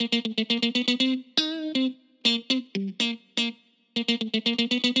Alrighty.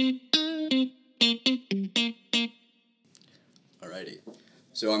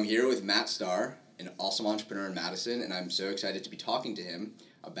 So I'm here with Matt Starr, an awesome entrepreneur in Madison, and I'm so excited to be talking to him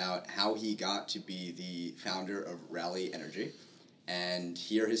about how he got to be the founder of Rally Energy and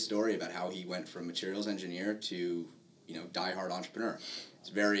hear his story about how he went from materials engineer to, diehard entrepreneur. It's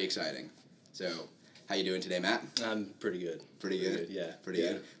very exciting. So, how you doing today, Matt? I'm pretty good. Pretty good? Yeah. Pretty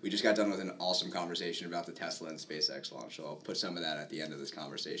good. We just got done with an awesome conversation about the Tesla and SpaceX launch, so I'll put some of that at the end of this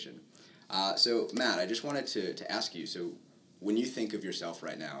conversation. So, Matt, I just wanted to ask you, so when you think of yourself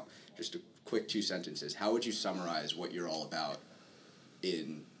right now, just a quick 2 sentences, how would you summarize what you're all about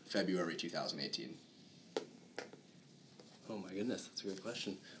in February 2018? Oh my goodness, that's a great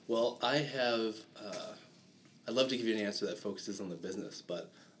question. Well, I'd love to give you an answer that focuses on the business,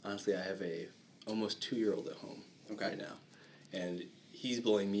 but honestly, I have a almost 2-year-old at home right now, and he's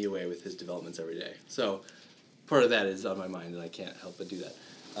blowing me away with his developments every day. So part of that is on my mind, and I can't help but do that.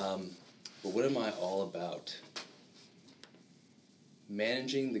 But what am I all about?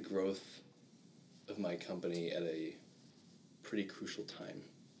 Managing the growth of my company at a pretty crucial time,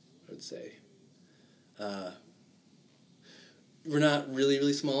 I would say. We're not really,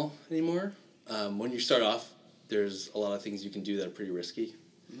 really small anymore. When you start off, there's a lot of things you can do that are pretty risky,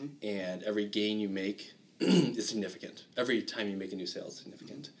 and every gain you make is significant. Every time you make a new sale is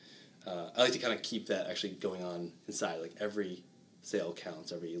significant. I like to kind of keep that actually going on inside, like every sale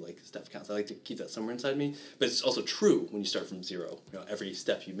counts, every step counts. I like to keep that somewhere inside me, but it's also true when you start from zero. Every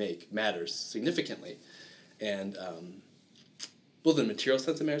step you make matters significantly, and both in a material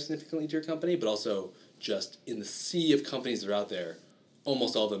sense it matters significantly to your company, but also just in the sea of companies that are out there,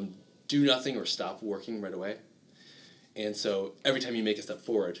 almost all of them do nothing or stop working right away. And so every time you make a step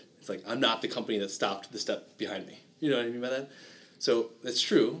forward, it's like, I'm not the company that stopped the step behind me. You know what I mean by that? So that's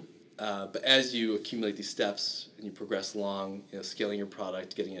true. But as you accumulate these steps and you progress along, scaling your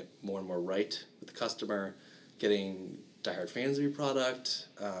product, getting it more and more right with the customer, getting diehard fans of your product,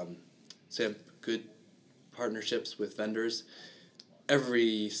 so you have good partnerships with vendors,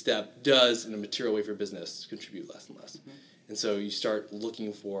 every step does, in a material way for business, contribute less and less. Mm-hmm. And so you start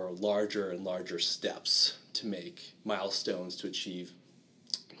looking for larger and larger steps to make, milestones to achieve,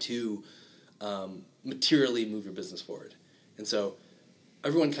 to materially move your business forward. And so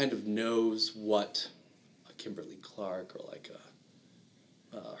everyone kind of knows what a Kimberly-Clark or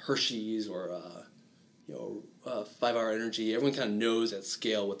Hershey's or 5-Hour Energy, everyone kind of knows at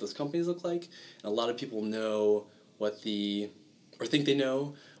scale what those companies look like. And a lot of people know think they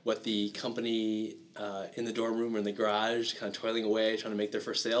know what the company in the dorm room or in the garage kind of toiling away trying to make their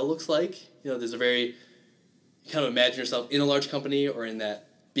first sale looks like. There's you kind of imagine yourself in a large company or in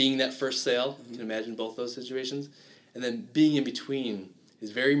being that first sale. Mm-hmm. You can imagine both those situations. And then being in between is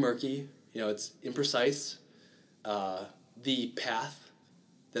very murky. It's imprecise. The path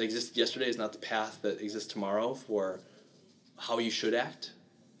that existed yesterday is not the path that exists tomorrow for how you should act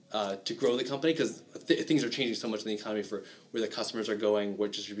to grow the company, because things are changing so much in the economy for where the customers are going,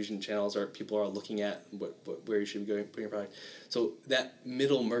 what distribution channels people are looking at, where you should be going, putting your product. So that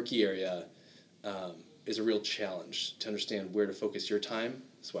middle murky area is a real challenge to understand where to focus your time.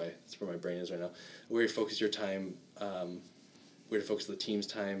 That's where my brain is right now. Where to focus your time, where to focus the team's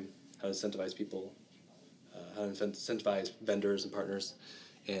time, how to incentivize people, how to incentivize vendors and partners,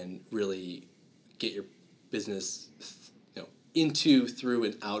 and really get your business into, through,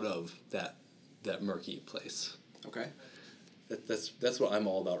 and out of that murky place. Okay. That's what I'm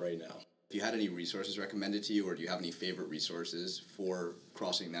all about right now. If you had any resources recommended to you, or do you have any favorite resources for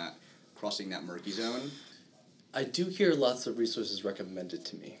crossing that murky zone? I do hear lots of resources recommended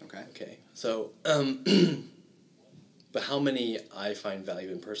to me. Okay. So, but how many I find value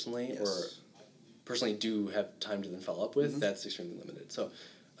in personally, yes, or personally do have time to then follow up with, mm-hmm, that's extremely limited. So,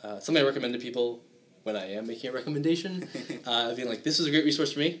 something I recommend to people when I am making a recommendation, being like, this is a great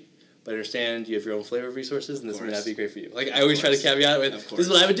resource for me, but I understand you have your own flavor of resources, and this may not be great for you. I always try to caveat with, this is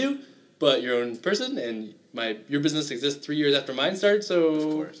what I would do, but your own person, and your business exists 3 years after mine started,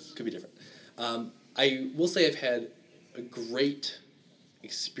 so it could be different. I will say I've had a great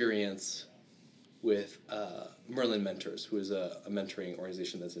experience with Merlin Mentors, who is a mentoring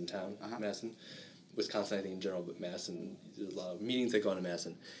organization that's in town, Madison, Wisconsin, I think in general, but Madison, there's a lot of meetings that go on in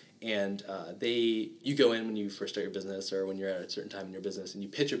Madison. And you go in when you first start your business or when you're at a certain time in your business, and you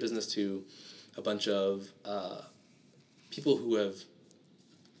pitch your business to a bunch of people who have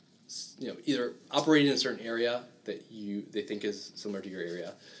either operated in a certain area that they think is similar to your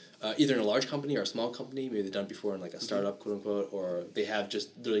area, either in a large company or a small company. Maybe they've done it before in like a startup, quote unquote, or they have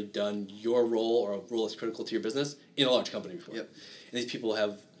just literally done your role or a role that's critical to your business in a large company before. Yep. And these people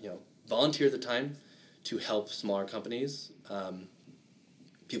have volunteer the time to help smaller companies,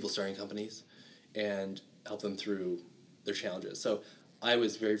 people starting companies, and help them through their challenges. So I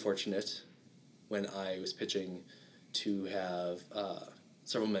was very fortunate when I was pitching to have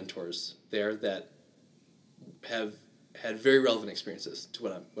several mentors there that have had very relevant experiences to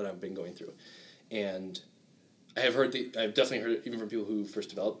what I've been going through. And I've definitely heard it even from people who first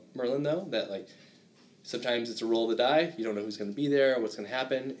developed Merlin, though, that like sometimes it's a roll of the die. You don't know who's going to be there, what's going to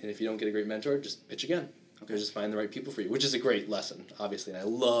happen, and if you don't get a great mentor, just pitch again. Okay, just find the right people for you, which is a great lesson, obviously. And I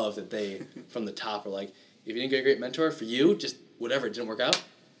love that they, from the top, are like, if you didn't get a great mentor for you, just whatever, it didn't work out,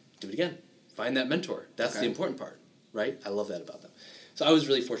 do it again. Find that mentor. That's the important part, right? I love that about them. So I was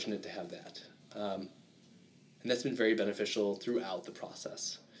really fortunate to have that. And that's been very beneficial throughout the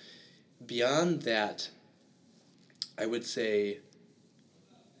process. Beyond that, I would say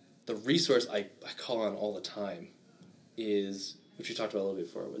the resource I call on all the time is, which we talked about a little bit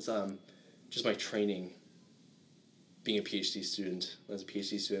before, was just my training, being a PhD student,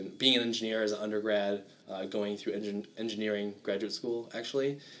 being an engineer as an undergrad, going through engineering graduate school,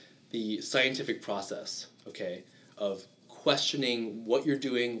 actually. The scientific process, okay, of questioning what you're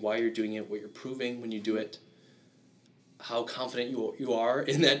doing, why you're doing it, what you're proving when you do it, how confident you are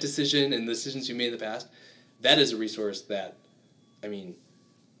in that decision and the decisions you made in the past, that is a resource that,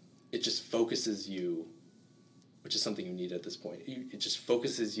 it just focuses you, which is something you need at this point. It just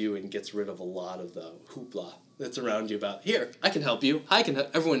focuses you and gets rid of a lot of the hoopla that's around you about, here, I can help you,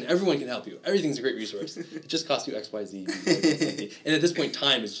 everyone can help you, everything's a great resource. It just costs you X, Y, Z. And at this point,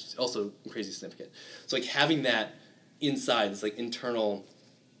 time is also crazy significant. So like having that inside, this like internal,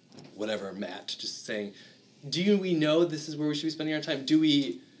 whatever, Matt, just saying, do we know this is where we should be spending our time? Do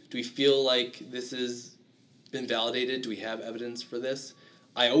we feel like this has been validated? Do we have evidence for this?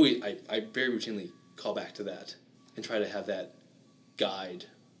 I very routinely call back to that and try to have that guide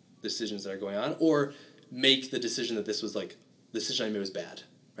decisions that are going on, or make the decision that this was like, the decision I made was bad,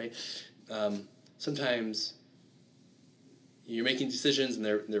 right? Sometimes you're making decisions and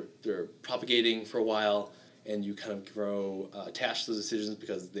they're propagating for a while, and you kind of grow attached to those decisions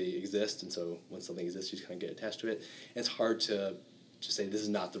because they exist, and so when something exists, you just kind of get attached to it. And it's hard to just say, this is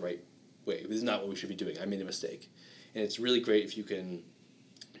not the right way, this is not what we should be doing, I made a mistake. And it's really great if you can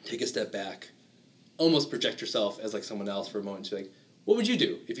take a step back, almost project yourself as like someone else for a moment, to like, what would you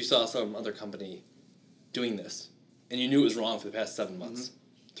do if you saw some other company doing this and you knew it was wrong for the past 7 months,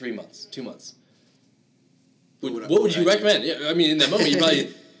 3 months, 2 months? What would you recommend? Yeah, in that moment, you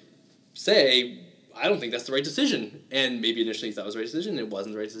probably say, I don't think that's the right decision. And maybe initially you thought it was the right decision, and it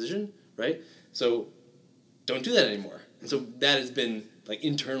wasn't the right decision, right? So don't do that anymore. And so that has been, like,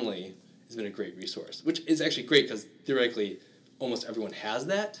 internally, has been a great resource, which is actually great because theoretically almost everyone has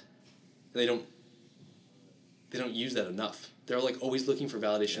that, and they don't use that enough. They're like always looking for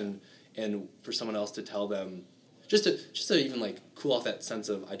validation and for someone else to tell them, just to even like cool off that sense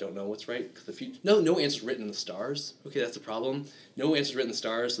of I don't know what's right, because no answer's written in the stars. Okay, that's the problem. No answer's written in the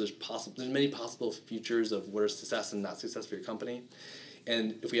stars. So there's many possible futures of what is success and not success for your company.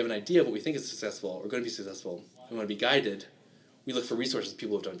 And if we have an idea of what we think is successful or going to be successful, we want to be guided, we look for resources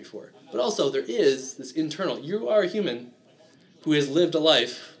people have done before. But also there is this internal, you are a human who has lived a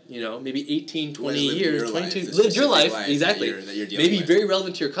life, maybe 18, 20 years, 22, lived your life, exactly. That you're maybe with. very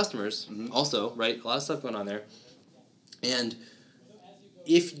relevant to your customers also, right? A lot of stuff going on there. And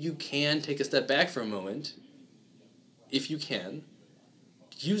if you can take a step back for a moment, if you can,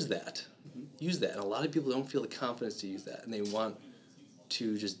 use that. Use that. And a lot of people don't feel the confidence to use that, and they want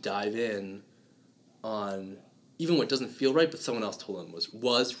to just dive in on even what doesn't feel right, but someone else told them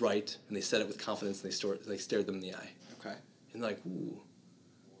was right, and they said it with confidence, and they stared them in the eye. Okay. And like, ooh,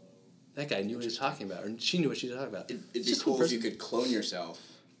 that guy knew what he was talking about, or she knew what she was talking about. It'd be cool if you could clone yourself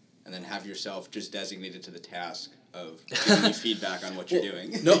and then have yourself just designated to the task of giving you feedback on what you're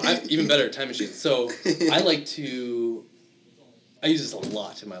doing. No, even better, time machine. So I use this a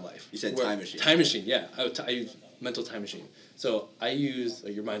lot in my life. You said time machine. Time machine, yeah. I use mental time machine. So I use,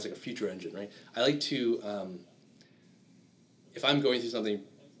 your mind's like a future engine, right? I like to, if I'm going through something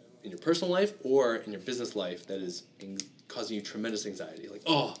in your personal life or in your business life that is causing you tremendous anxiety, like,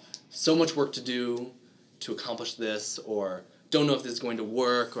 oh, so much work to do to accomplish this, or don't know if this is going to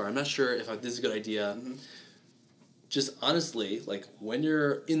work, or I'm not sure if this is a good idea. Mm-hmm. Just honestly, like when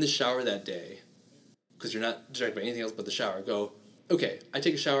you're in the shower that day, because you're not distracted by anything else but the shower, go, okay, I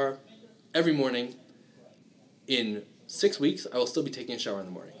take a shower every morning. In 6 weeks, I will still be taking a shower in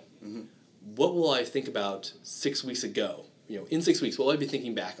the morning. Mm-hmm. What will I think about 6 weeks ago? In 6 weeks, what will I be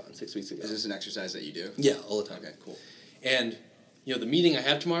thinking back on 6 weeks ago? Is this an exercise that you do? Yeah, all the time. Okay, cool. And, the meeting I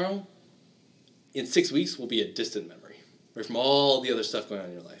have tomorrow, in 6 weeks, will be a distant memory. right, from all the other stuff going on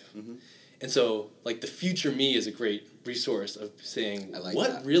in your life. Mm-hmm. And so, like, the future me is a great resource of saying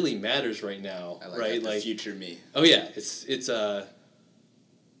what that. really matters right now, I like right? that, the like future me. Oh yeah, it's I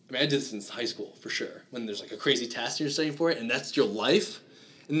mean, I did this since high school for sure. When there's like a crazy test and you're studying for it, and that's your life,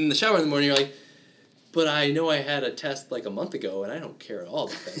 and in the shower in the morning you're like, but I know I had a test like a month ago, and I don't care at all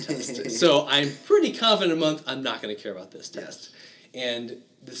about that test. So I'm pretty confident a month I'm not going to care about this test. Yes. And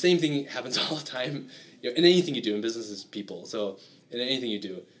the same thing happens all the time, you know, in anything you do in business is people. So in anything you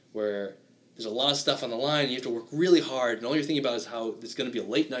do, where there's a lot of stuff on the line, and you have to work really hard, and all you're thinking about is how it's going to be a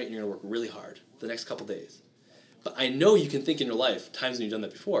late night, and you're going to work really hard the next couple days. But I know you can think in your life times when you've done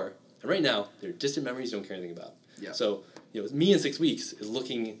that before, and right now they're distant memories you don't care anything about. Yeah. So you know, me in 6 weeks is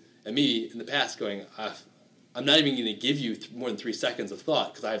looking at me in the past going, I'm not even going to give you more than 3 seconds of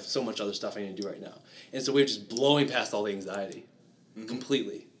thought because I have so much other stuff I need to do right now. And so we're just blowing past all the anxiety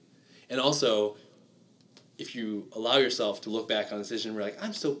completely. And also, if you allow yourself to look back on a decision, we're like,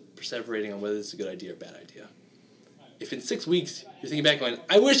 I'm still perseverating on whether this is a good idea or a bad idea. If in 6 weeks you're thinking back going,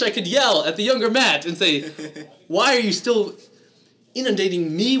 I wish I could yell at the younger Matt and say, why are you still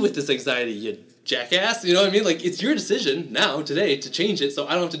inundating me with this anxiety, you jackass? You know what I mean? Like, it's your decision now, today, to change it so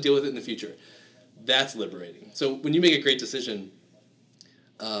I don't have to deal with it in the future. That's liberating. So when you make a great decision,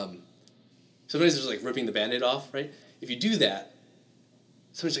 sometimes there's like ripping the Band-Aid off, right? If you do that,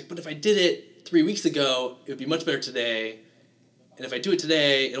 somebody's like, but if I did it 3 weeks ago, it would be much better today. And if I do it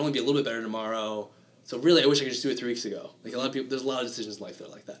today, it'll only be a little bit better tomorrow. So really, I wish I could just do it 3 weeks ago. Like a lot of people, there's a lot of decisions in life that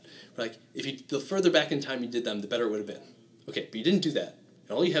are like that. But like, if you, the further back in time you did them, the better it would have been. Okay, but you didn't do that.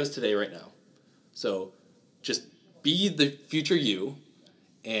 And all you have is today right now. So just be the future you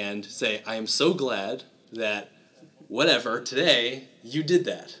and say, I am so glad that whatever, today, you did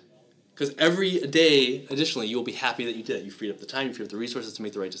that. Because every day, additionally, you will be happy that you did it. You freed up the time, you freed up the resources to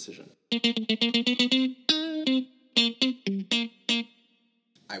make the right decision.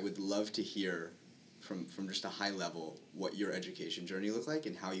 I would love to hear from just a high level what your education journey looked like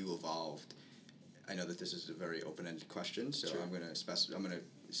and how you evolved. I know that this is a very open-ended question, so sure. I'm going to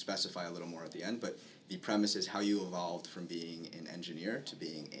specify a little more at the end, but the premise is how you evolved from being an engineer to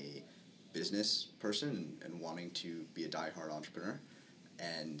being a business person and wanting to be a die-hard entrepreneur.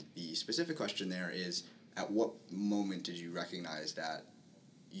 And the specific question there is, at what moment did you recognize that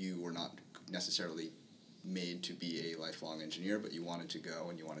you were not necessarily made to be a lifelong engineer, but you wanted to go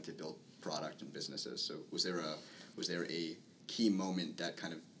and you wanted to build product and businesses? So was there a key moment that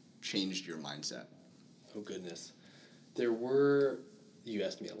kind of changed your mindset? Oh, goodness. There were... You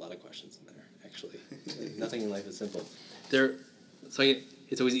asked me a lot of questions in there, actually. Like, nothing in life is simple.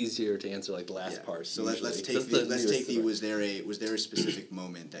 It's always easier to answer like the last part. So let's take was there a specific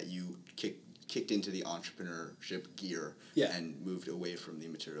moment that you kicked into the entrepreneurship gear and moved away from the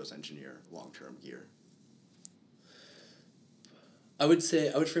materials engineer long-term gear? I would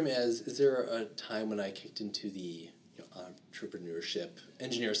frame it as, is there a time when I kicked into the entrepreneurship,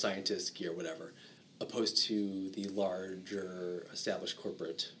 engineer, scientist gear, whatever, opposed to the larger established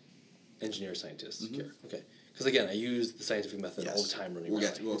corporate engineer, scientist gear? Okay. Because again, I use the scientific method all the time running around.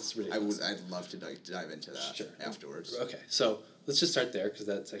 I'd love to dive into that afterwards. Okay, so let's just start there because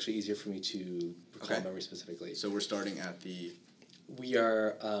that's actually easier for me to recall memory specifically. So we're starting at the... We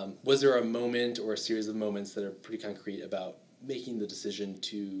are... was there a moment or a series of moments that are pretty concrete about making the decision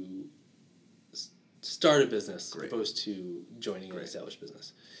to start a business opposed to joining an established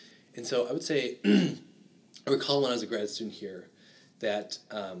business? And so I would say, I recall when I was a grad student here that...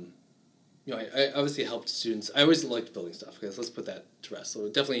 I obviously helped students. I always liked building stuff. Okay, so let's put that to rest. So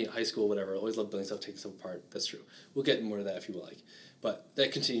definitely high school, whatever. Always loved building stuff, taking stuff apart. That's true. We'll get more of that if you like. But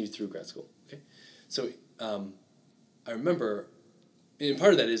that continued through grad school. Okay, so I remember, and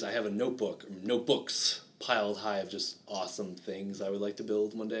part of that is I have a notebooks piled high of just awesome things I would like to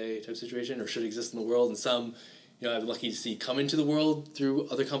build one day type situation, or should exist in the world. And some, I've been lucky to see come into the world through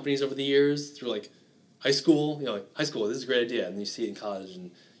other companies over the years, through like high school. High school, this is a great idea, and you see it in college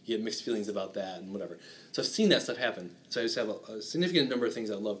and you get mixed feelings about that and whatever. So I've seen that stuff happen. So I just have a significant number of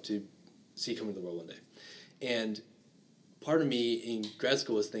things I'd love to see come into the world one day. And part of me in grad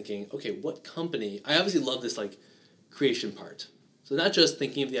school was thinking, okay, what company... I obviously love this like creation part. So not just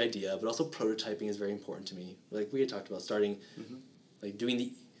thinking of the idea, but also prototyping is very important to me. Like we had talked about starting, like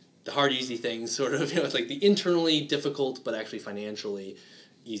doing the hard, easy things, sort of. It's like the internally difficult, but actually financially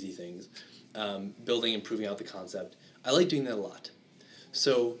easy things. Building and proving out the concept. I like doing that a lot.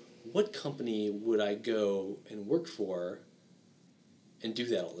 So what company would I go and work for and do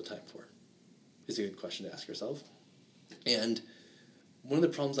that all the time for? Is a good question to ask yourself. And one of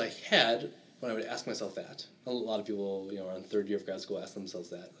the problems I had when I would ask myself that, a lot of people, around third year of grad school ask themselves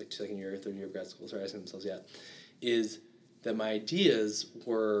that, like second year, third year of grad school start asking themselves that, is that my ideas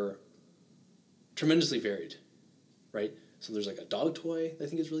were tremendously varied, right? So there's like a dog toy that I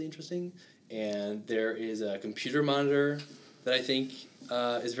think is really interesting, and there is a computer monitor that I think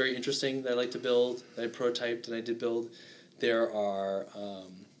is very interesting that I like to build, that I prototyped and I did build. There are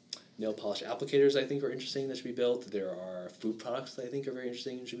nail polish applicators I think are interesting that should be built. There are food products that I think are very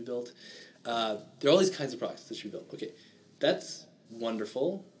interesting and should be built. There are all these kinds of products that should be built. Okay, that's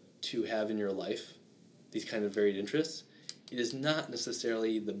wonderful to have in your life, these kind of varied interests. It is not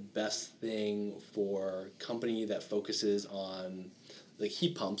necessarily the best thing for a company that focuses on like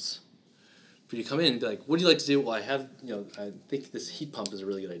heat pumps for you to come in and be like, what do you like to do? Well, I think this heat pump is a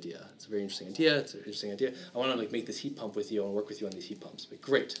really good idea. It's a very interesting idea. It's an interesting idea. I want to like make this heat pump with you. I want to work with you on these heat pumps. Like,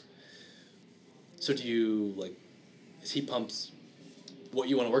 great. So do you like, is heat pumps what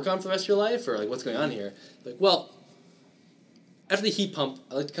you want to work on for the rest of your life, or like what's going on here? Like, well, after the heat pump,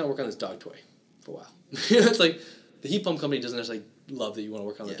 I like to kind of work on this dog toy for a while. It's like the heat pump company doesn't necessarily love that you want to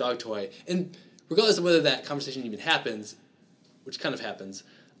work on the dog toy, and regardless of whether that conversation even happens, which kind of happens,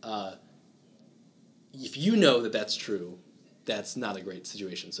 if you know that that's true, that's not a great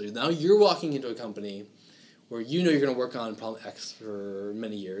situation. So now you're walking into a company where you know you're going to work on problem X for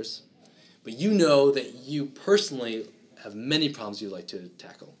many years, but you know that you personally have many problems you'd like to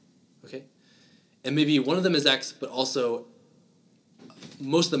tackle, okay? And maybe one of them is X, but also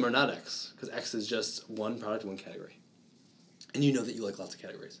most of them are not X, because X is just one product, one category. And you know that you like lots of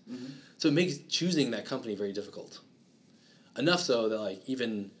categories. Mm-hmm. So it makes choosing that company very difficult. Enough so that like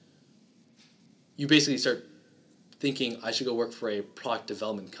even you basically start thinking I should go work for a product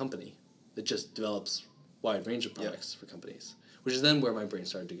development company that just develops a wide range of products for companies, which is then where my brain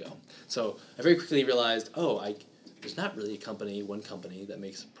started to go. So I very quickly realized, there's not really one company that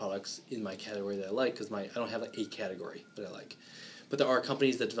makes products in my category that I like, because I don't have like a category that I like. But there are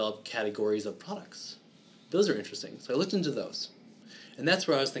companies that develop categories of products. Those are interesting. So I looked into those. And that's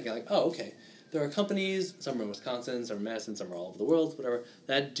where I was thinking like, okay, there are companies, some are in Wisconsin, some are in Madison, some are all over the world, whatever,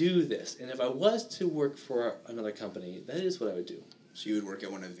 that do this. And if I was to work for another company, that is what I would do. So you would work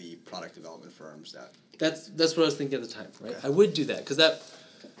at one of the product development firms that... That's what I was thinking at the time, right? Okay. I would do that, because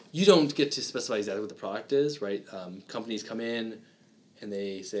you don't get to specify exactly what the product is, right? Companies come in and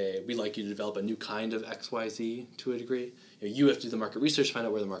they say, we'd like you to develop a new kind of XYZ to a degree. You have to do the market research, find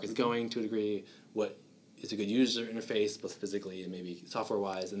out where the market's going to a degree, what is a good user interface, both physically and maybe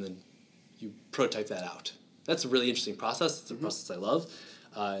software-wise, and then you prototype that out. That's a really interesting process. It's a process I love,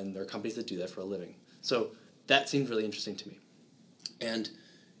 and there are companies that do that for a living. So that seemed really interesting to me. And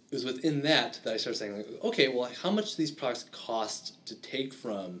it was within that I started saying, like, okay, well, how much do these products cost to take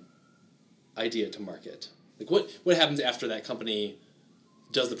from idea to market? Like, what happens after that company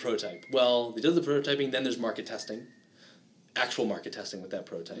does the prototype? Well, they do the prototyping, then there's market testing, actual market testing with that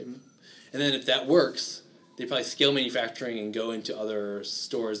prototype. Mm-hmm. And then if that works, they probably scale manufacturing and go into other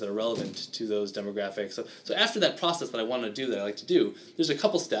stores that are relevant to those demographics. So after that process that I want to do, that I like to do, there's a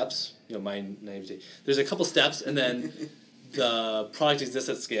couple steps, my naivety, there's a couple steps, and then the product exists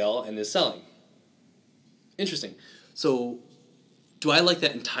at scale and is selling. Interesting. So do I like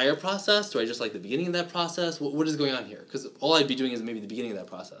that entire process? Do I just like the beginning of that process? What is going on here? Because all I'd be doing is maybe the beginning of that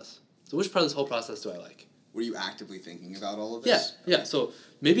process. So which part of this whole process do I like? Were you actively thinking about all of this? Yeah. So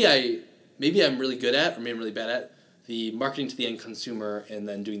maybe I'm really good at, or maybe I'm really bad at, the marketing to the end consumer and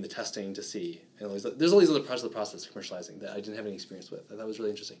then doing the testing to see. And there's all these other parts of the process of commercializing that I didn't have any experience with. That was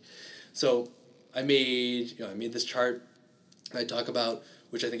really interesting. So I made this chart I talk about,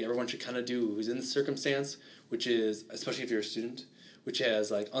 which I think everyone should kind of do who's in this circumstance, which is, especially if you're a student, which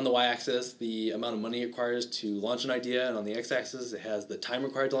has, like, on the y-axis, the amount of money it requires to launch an idea, and on the x-axis, it has the time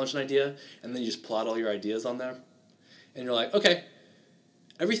required to launch an idea, and then you just plot all your ideas on there. And you're like, okay,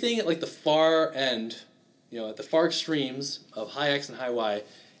 everything at, like, the far end, at the far extremes of high X and high Y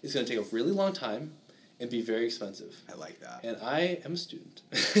is going to take a really long time and be very expensive. I like that. And I am a student.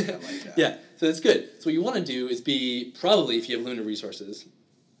 I like that. Yeah, so that's good. So what you want to do is be, probably, if you have limited resources,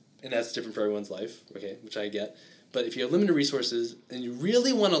 and that's different for everyone's life, okay, which I get, but if you have limited resources and you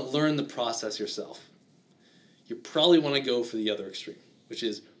really want to learn the process yourself, you probably want to go for the other extreme, which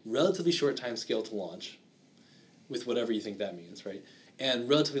is relatively short time scale to launch, with whatever you think that means, right? And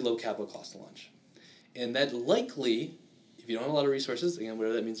relatively low capital cost to launch. And that likely, if you don't have a lot of resources, again,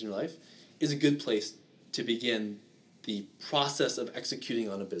 whatever that means in your life, is a good place to begin the process of executing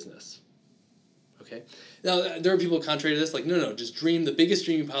on a business. Okay? Now, there are people contrary to this, like, no, just dream the biggest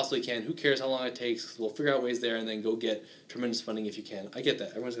dream you possibly can. Who cares how long it takes? We'll figure out ways there, and then go get tremendous funding if you can. I get that.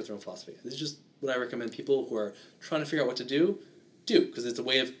 Everyone's got their own philosophy. This is just what I recommend people who are trying to figure out what to do, because it's a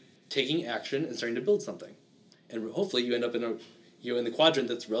way of taking action and starting to build something. And hopefully you end up in the quadrant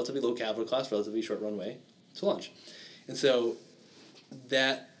that's relatively low capital cost, relatively short runway to launch. And so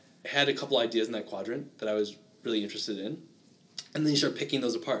that had a couple ideas in that quadrant that I was really interested in. And then you start picking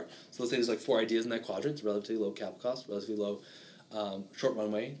those apart. So let's say there's like 4 ideas in that quadrant. It's relatively low capital cost, relatively low short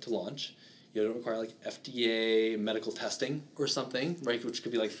runway to launch. You don't require like FDA medical testing or something, right? Which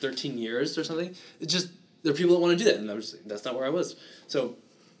could be like 13 years or something. It's just, there are people that want to do that, and I was like, that's not where I was. So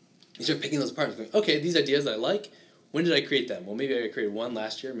you start picking those apart and going, okay, these ideas I like, when did I create them? Well, maybe I created one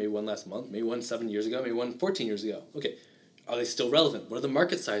last year, maybe one last month, maybe one 7 years ago, maybe one 14 years ago. Okay, are they still relevant? What are the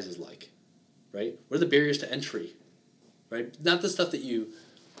market sizes like, right? What are the barriers to entry, right? Not the stuff that you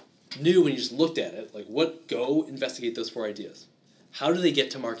knew when you just looked at it. Like, go investigate those 4 ideas. How do they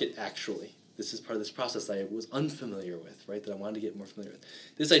get to market actually? This is part of this process that I was unfamiliar with, right, that I wanted to get more familiar with.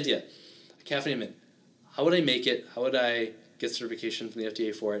 This idea, a caffeinated mint, how would I make it? How would I get certification from the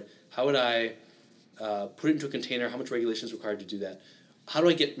FDA for it? How would I put it into a container? How much regulation is required to do that? How do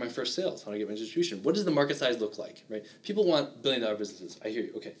I get my first sales? How do I get my distribution? What does the market size look like, right? People want billion-dollar businesses. I hear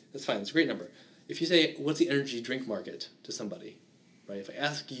you. Okay, that's fine. That's a great number. If you say, what's the energy drink market to somebody, right? If I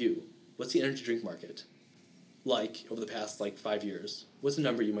ask you, what's the energy drink market like over the past, 5 years? What's the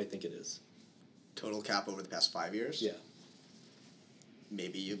number you might think it is? Total cap over the past 5 years? Yeah.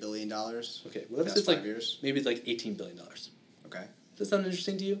 Maybe $1 billion. Okay, what if it's 5 years? Maybe it's like $18 billion. Okay. Does that sound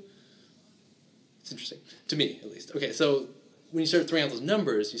interesting to you? It's interesting. To me, at least. Okay, so when you start throwing out those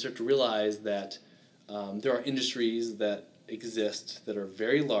numbers, you start to realize that there are industries that exist that are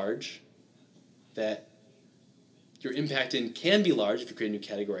very large, that your impact in can be large if you create a new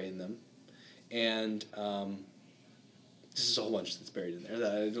category in them, and this is a whole bunch that's buried in there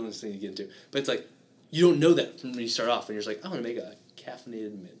that I don't necessarily get into. But it's like, you don't know that from when you start off, and you're just like, I want to make a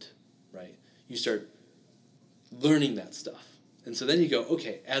caffeinated mint, right? You start learning that stuff. And so then you go,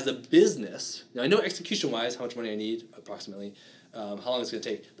 okay, as a business, now I know execution-wise how much money I need, approximately, how long it's going to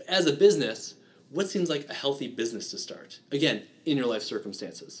take. But as a business, what seems like a healthy business to start? Again, in your life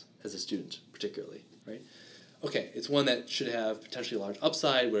circumstances, as a student particularly, right? Okay, it's one that should have potentially a large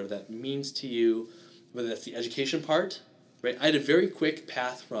upside, whatever that means to you, whether that's the education part, right? I had a very quick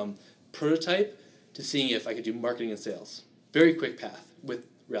path from prototype to seeing if I could do marketing and sales. Very quick path with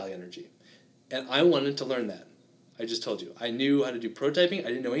Rally Energy. And I wanted to learn that. I just told you. I knew how to do prototyping. I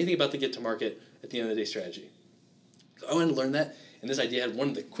didn't know anything about the get to market at the end of the day strategy. So I wanted to learn that, and this idea had one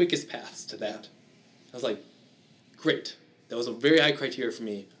of the quickest paths to that. I was like, great. That was a very high criteria for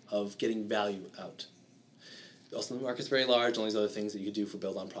me of getting value out. Also, the market's very large, and all these other things that you could do for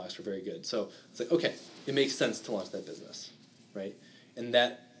build-on products were very good. So it's like, okay, it makes sense to launch that business, right? And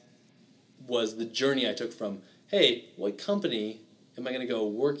that was the journey I took from, hey, what company am I going to go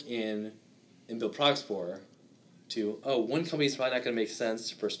work in and build products for, to, oh, one company is probably not going to make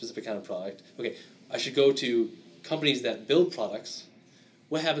sense for a specific kind of product. Okay, I should go to companies that build products.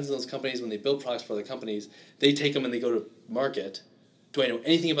 What happens in those companies when they build products for other companies? They take them and they go to market. Do I know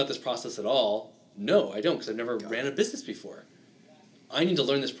anything about this process at all? No, I don't, because I've never ran a business before. I need to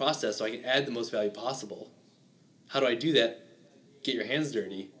learn this process so I can add the most value possible. How do I do that? Get your hands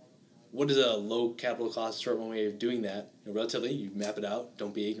dirty. What is a low capital cost, short one way of doing that? Relatively, you map it out.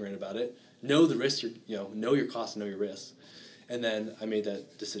 Don't be ignorant about it. Know the risks. Know your costs and know your risks. And then I made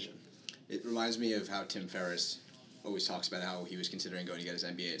that decision. It reminds me of how Tim Ferriss always talks about how he was considering going to get his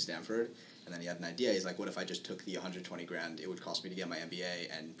MBA at Stanford, and then he had an idea. He's like, what if I just took the $120,000 it would cost me to get my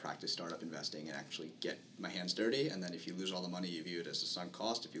MBA and practice startup investing and actually get my hands dirty, and then if you lose all the money, you view it as a sunk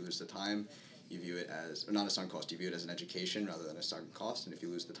cost. If you lose the time, you view it as, or not a sunk cost, you view it as an education rather than a sunk cost, and if you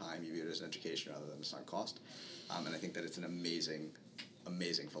lose the time, you view it as an education rather than a sunk cost. And I think that it's an amazing,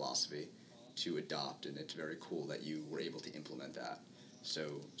 amazing philosophy to adopt, and it's very cool that you were able to implement that so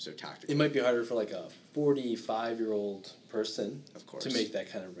tactically. It might be harder for like a 45-year-old person Of course. to make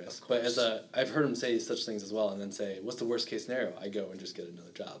that kind of risk. But I've heard him say such things as well, and then say, what's the worst case scenario? I go and just get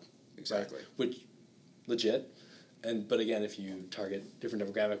another job. Exactly. Right? Which, legit. But again, if you target different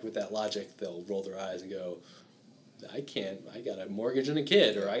demographic with that logic, they'll roll their eyes and go, I got a mortgage and a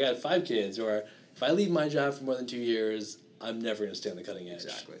kid, or I got 5 kids, or if I leave my job for more than 2 years, I'm never going to stay on the cutting edge.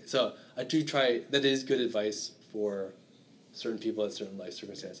 Exactly. So I do try, that is good advice for certain people at certain life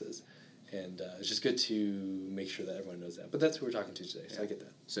circumstances. And it's just good to make sure that everyone knows that. But that's who we're talking to today, so I get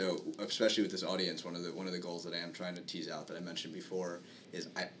that. So especially with this audience, one of the goals that I am trying to tease out that I mentioned before is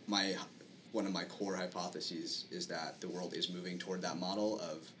one of my core hypotheses is that the world is moving toward that model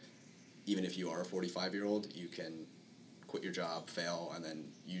of, even if you are a 45-year-old, you can quit your job, fail, and then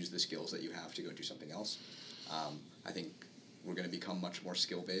use the skills that you have to go do something else. I think we're going to become much more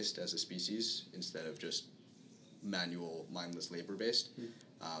skill-based as a species instead of just manual, mindless labor-based.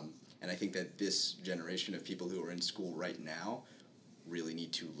 And I think that this generation of people who are in school right now really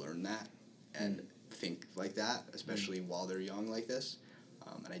need to learn that. And think like that, especially while they're young like this.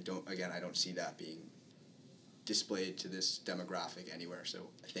 And I don't see that being displayed to this demographic anywhere. So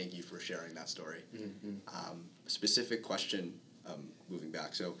thank you for sharing that story. Specific question, moving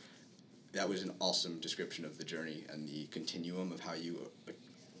back. So that was an awesome description of the journey and the continuum of how you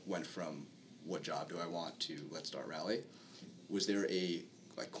went from what job do I want to let's start Rally. Was there a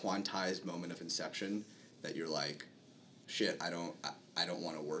like quantized moment of inception that you're like, shit, I don't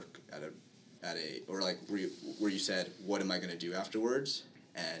want to work at a or like where you said, what am I going to do afterwards?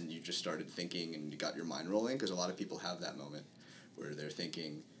 And you just started thinking and you got your mind rolling? Because a lot of people have that moment where they're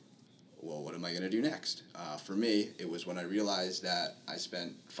thinking, well, what am I going to do next? For me, it was when I realized that I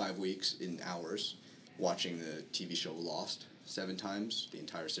spent 5 weeks in hours watching the TV show Lost 7 times, the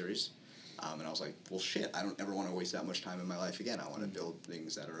entire series. And I was like, well, shit, I don't ever want to waste that much time in my life again. I want to build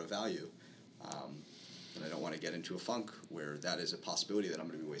things that are of value. And I don't want to get into a funk where that is a possibility that I'm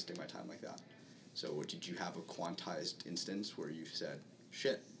going to be wasting my time like that. So did you have a quantized instance where you said,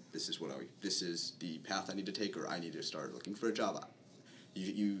 shit, this is the path I need to take, or I need to start looking for a job?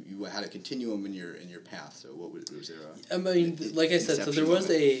 You had a continuum in your path. So what was there? I mean, like I said, so there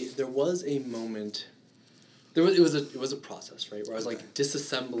was a moment. It was a process, right? Where I was like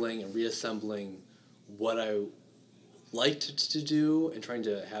disassembling and reassembling what I liked to do and trying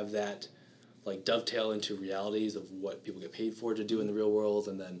to have that like dovetail into realities of what people get paid for to do in the real world,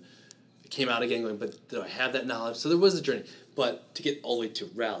 and then it came out again going, but do I have that knowledge? So there was a journey, but to get all the way to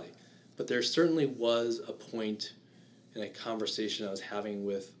Rally. But there certainly was a point in a conversation I was having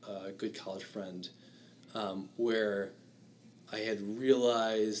with a good college friend where I had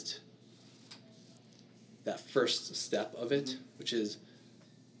realized that first step of it, which is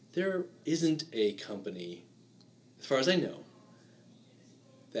there isn't a company, as far as I know,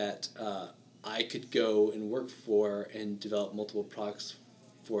 that I could go and work for and develop multiple products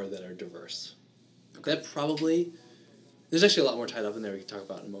for that are diverse. Okay. There's actually a lot more tied up in there we can talk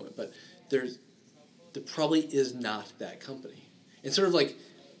about in a moment, but there probably is not that company. And sort of like,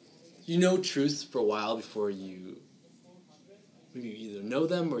 you know truths for a while before you either know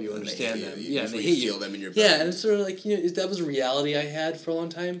them or you understand them. Yeah, and they hate you. Feel them in your brain. Yeah, and it's sort of like, that was a reality I had for a long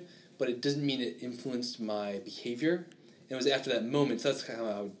time, but it doesn't mean it influenced my behavior. And it was after that moment, so that's kind of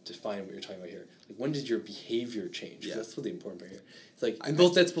how I would define what you're talking about here. Like, when did your behavior change? Yeah. That's what the important part here. It's like,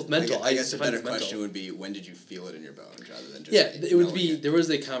 that's both mental. I guess a better question would be, when did you feel it in your bones rather than just it would be, there was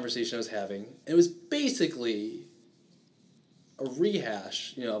a conversation I was having. It was basically a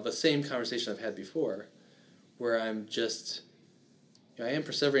rehash, of the same conversation I've had before, where I'm just, I am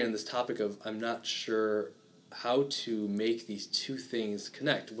perseverating on this topic of I'm not sure how to make these two things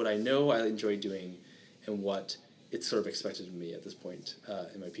connect. What I know I enjoy doing and what it's sort of expected of me at this point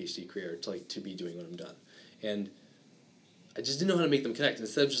in my PhD career to be doing when I'm done. And I just didn't know how to make them connect.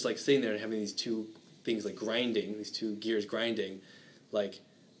 Instead of just like sitting there and having these two things like grinding, these two gears grinding, like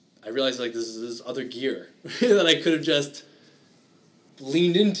I realized like this is this other gear that I could have just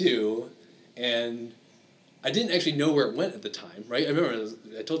leaned into, and I didn't actually know where it went at the time, right? I remember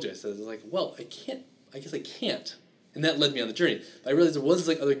I told you, I said, like, well, I guess I can't. And that led me on the journey. But I realized there was this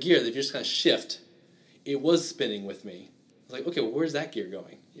like other gear that if you just kind of shift, it was spinning with me. I was like, okay, well, where's that gear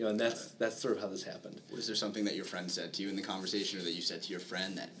going? And that's sort of how this happened. Was there something that your friend said to you in the conversation, or that you said to your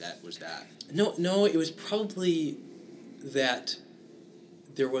friend that was that? No, it was probably that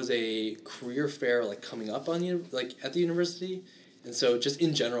there was a career fair like coming up at the university, and so just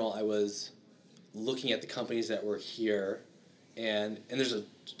in general, I was looking at the companies that were here, and there's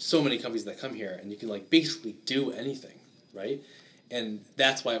so many companies that come here, and you can like basically do anything, right? And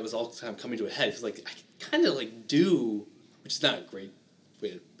that's why it was all kind of coming to a head. It's like, I kind of like do, which is not a great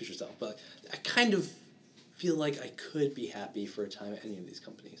way to picture yourself, but I kind of feel like I could be happy for a time at any of these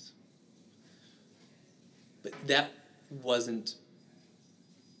companies. But that wasn't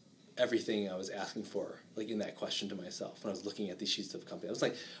everything I was asking for, like in that question to myself when I was looking at these sheets of companies.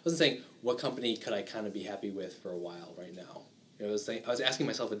 I wasn't saying, what company could I kind of be happy with for a while right now? I was asking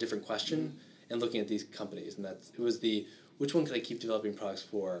myself a different question and looking at these companies, and which one could I keep developing products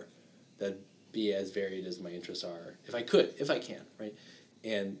for that'd be as varied as my interests are, if I can, right?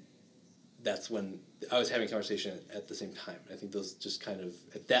 And that's when I was having a conversation at the same time. I think those just kind of,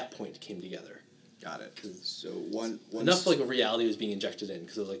 at that point, came together. Got it. So enough like a reality was being injected in,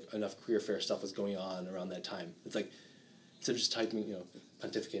 because there was like enough career fair stuff was going on around that time. It's like, instead of just typing,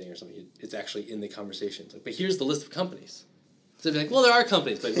 pontificating or something, it's actually in the conversation. It's like, but here's the list of companies. So they'd be like, well, there are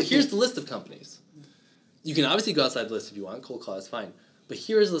companies, but here's the list of companies. You can obviously go outside the list if you want, cold call, it's fine. But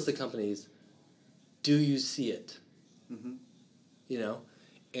here's a list of companies. Do you see it? Mm-hmm.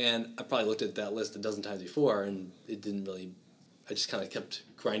 And I probably looked at that list a dozen times before, and it didn't really, I just kind of kept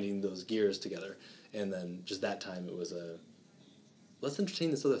grinding those gears together. And then just that time it was let's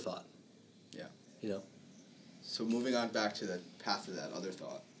entertain this other thought. Yeah. You know? So moving on back to the path of that other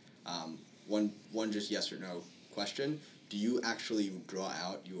thought, one just yes or no question. Do you actually draw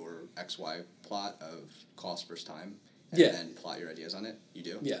out your XY plot of cost versus time and then plot your ideas on it? You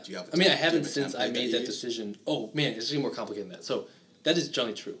do? Yeah. Do you have I haven't since I made that decision. Oh, man, it's even more complicated than that. So that is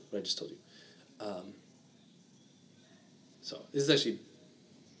generally true, what I just told you. So this is actually,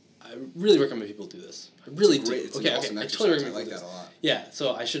 I really recommend people do this. I really do. It's an awesome I exercise. totally recommend I like people that do a lot. Yeah,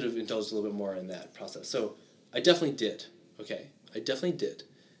 so I should have indulged a little bit more in that process. So I definitely did. Okay, I definitely did.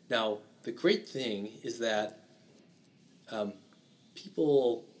 Now, the great thing is that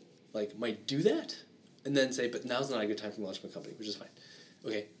people might do that and then say, but now's not a good time for me to launch my company, which is fine.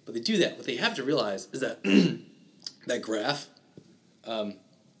 Okay, but they do that. What they have to realize is that that graph, it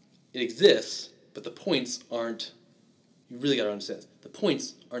exists, but the points aren't, you really got to understand this, the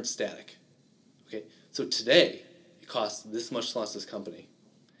points aren't static. Okay, so today it costs this much to launch this company.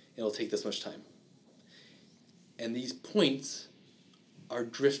 It'll take this much time. And these points are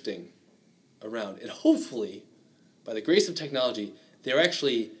drifting around. And hopefully, by the grace of technology, they're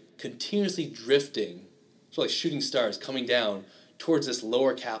actually continuously drifting, so like shooting stars coming down towards this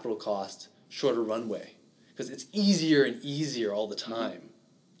lower capital cost, shorter runway. Because it's easier and easier all the time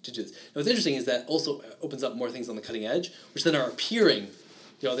to do this. Now what's interesting is that also opens up more things on the cutting edge, which then are appearing,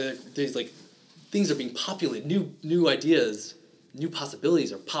 there's like, things are being populated, new ideas, new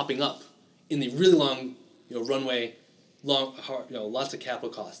possibilities are popping up in the really long, runway, lots of capital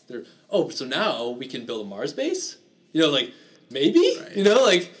costs. So now we can build a Mars base? Maybe?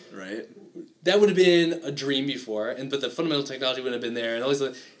 Right. Right. That would have been a dream before, but the fundamental technology wouldn't have been there, and all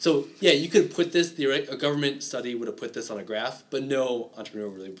these. So yeah, you could put this. A government study would have put this on a graph, but no entrepreneur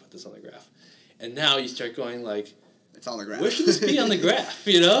really put this on the graph. And now you start going it's on the graph. Where should this be on the graph?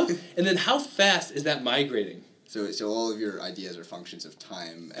 And then how fast is that migrating? So all of your ideas are functions of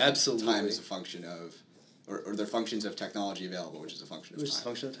time. And Absolutely. Time is a function of, or they're functions of technology available, which is a function of time. Which is a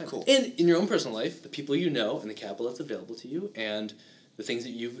function of time. Cool. And in your own personal life, the people you know and the capital that's available to you and the things that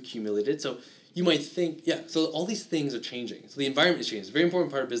you've accumulated. So you might think, so all these things are changing. So the environment is changing. It's a very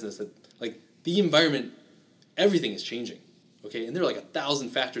important part of business that, the environment, everything is changing. Okay? And there are 1,000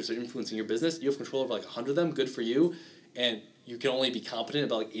 factors that are influencing your business. You have control over 100 of them. Good for you. And you can only be competent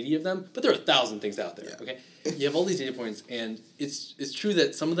about 80 of them. But there are 1,000 things out there. Yeah. Okay? You have all these data points, and it's true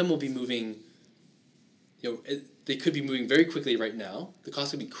that some of them will be moving, they could be moving very quickly right now. The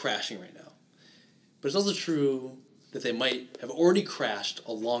cost could be crashing right now. But it's also true that they might have already crashed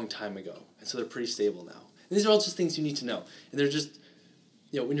a long time ago, and so they're pretty stable now. And these are all just things you need to know. And they're just,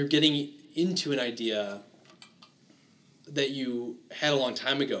 when you're getting into an idea that you had a long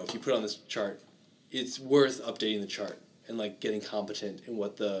time ago, if you put on this chart, it's worth updating the chart and getting competent in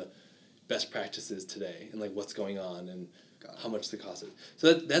what the best practice is today and what's going on and how much the cost is.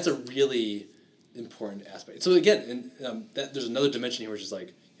 So that's a really important aspect. So again, and there's another dimension here which is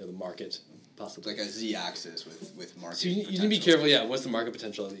the market. Possibly. It's like a z-axis with market. So you need to be careful. Yeah, what's the market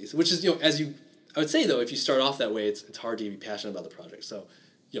potential of these? Which is I would say though, if you start off that way, it's hard to be passionate about the project. So,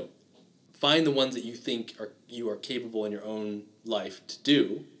 find the ones that you think you are capable in your own life to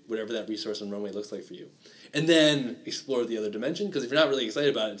do whatever that resource and runway looks like for you, and then explore the other dimension. Because if you're not really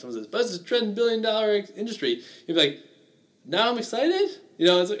excited about it, and someone says, "But it's a $10 billion industry," you'd be like, "Now I'm excited."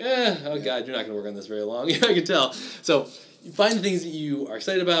 It's God, you're not going to work on this very long. I can tell. So you find the things that you are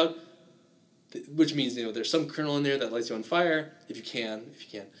excited about. Which means, there's some kernel in there that lights you on fire, if you can.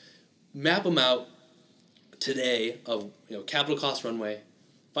 Map them out today of, capital cost runway.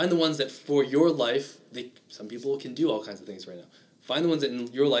 Find the ones that for your life, some people can do all kinds of things right now. Find the ones that in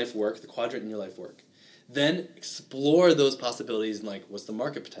your life work, the quadrant in your life work. Then explore those possibilities and what's the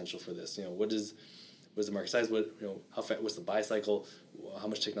market potential for this? What is the market size? What's the buy cycle? How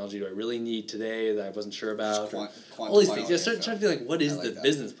much technology do I really need today that I wasn't sure about? All these things. Start to be what is the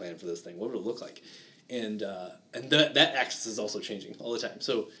business plan for this thing? What would it look like? And that axis is also changing all the time.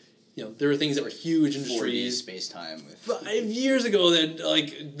 So, there are things that were huge industries. Space-time with 5 years ago that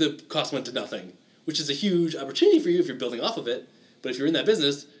the cost went to nothing, which is a huge opportunity for you if you're building off of it. But if you're in that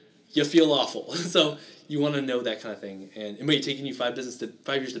business, you feel awful. So you want to know that kind of thing. And it may have taken you 5 years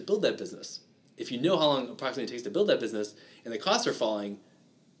to build that business. If you know how long approximately it takes to build that business, and the costs are falling,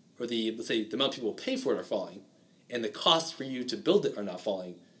 or let's say the amount people will pay for it are falling, and the costs for you to build it are not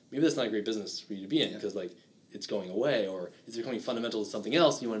falling, maybe that's not a great business for you to be in because it's going away or it's becoming fundamental to something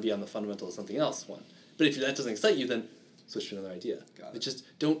else. And you want to be on the fundamental to something else one. But if that doesn't excite you, then switch to another idea. Got it. Just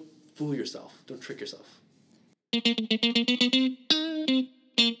don't fool yourself. Don't trick yourself.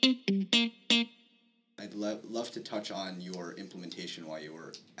 I'd love to touch on your implementation while you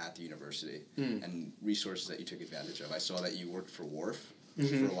were at the university and resources that you took advantage of. I saw that you worked for Wharf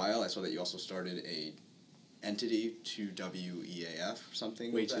for a while. I saw that you also started a entity, 2WEAF,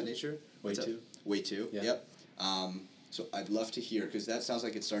 something of that nature. Way 2, Yeah. Yep. So I'd love to hear, because that sounds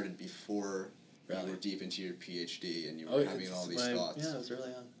like it started before you were deep into your PhD and you were having all these thoughts. Yeah, it was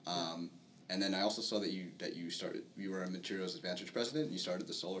early on. And then I also saw that you were a Materials Advantage president, and you started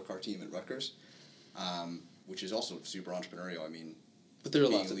the solar car team at Rutgers, which is also super entrepreneurial. I mean, but there are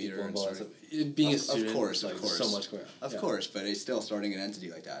lots of people involved. Being a student, of course, there's so much going on. Of course, but it's still starting an entity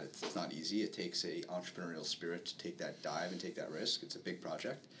like that. It's not easy. It takes a entrepreneurial spirit to take that dive and take that risk. It's a big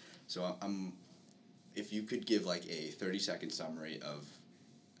project. So if you could give like a 30-second summary of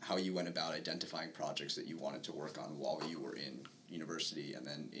how you went about identifying projects that you wanted to work on while you were in university, and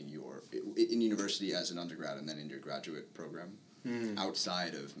then in university as an undergrad, and then in your graduate program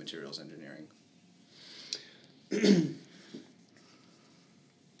outside of materials engineering.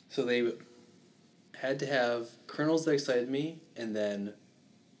 So they had to have kernels that excited me, and then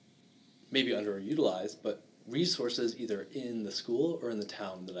maybe underutilized, but resources either in the school or in the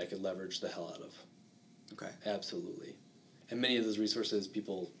town that I could leverage the hell out of. Okay. Absolutely. And many of those resources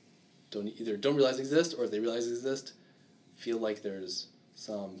people don't realize exist, or if they realize exist, feel like there's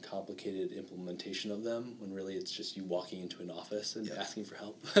some complicated implementation of them, when really it's just you walking into an office and asking for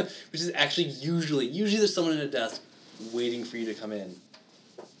help, which is actually usually there's someone at a desk waiting for you to come in,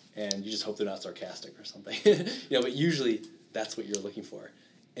 and you just hope they're not sarcastic or something. But usually that's what you're looking for,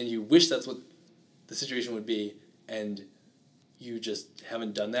 and you wish that's what the situation would be, and you just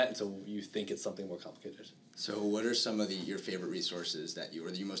haven't done that, and so you think it's something more complicated. So what are some of your favorite resources or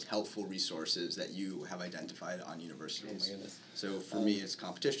the most helpful resources that you have identified on universities? Oh my goodness. So for me, it's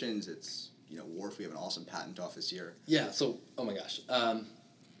competitions, it's, Wharf, we have an awesome patent office here. Yeah, so, oh my gosh. And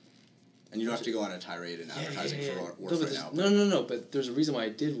you don't have to go on a tirade in advertising for Wharf right now. No, but there's a reason why I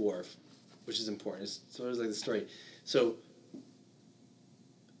did Wharf, which is important. So it was like the story. So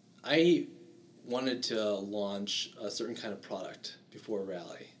I wanted to launch a certain kind of product before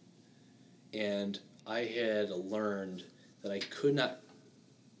Rally, and I had learned that I could not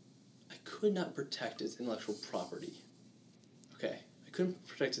protect its intellectual property. Okay, I couldn't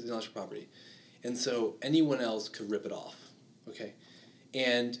protect its intellectual property, and so anyone else could rip it off. Okay,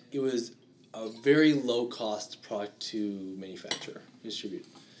 and it was a very low cost product to manufacture, distribute.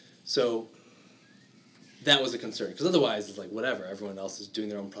 So that was a concern, because otherwise it's like whatever, everyone else is doing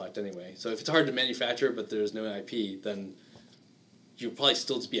their own product anyway. So if it's hard to manufacture but there's no IP, then you'll probably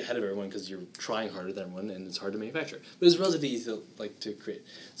still just be ahead of everyone because you're trying harder than everyone, and it's hard to manufacture. But it's relatively easy to create.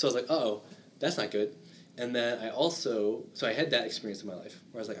 So I was like, oh, that's not good. And then I had that experience in my life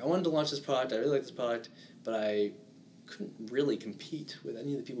where I was like, I wanted to launch this product, I really like this product, but I couldn't really compete with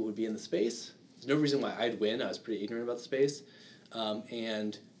any of the people who would be in the space. There's no reason why I'd win. I was pretty ignorant about the space.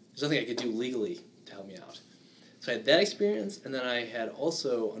 And there's nothing I could do legally to help me out. So I had that experience, and then I had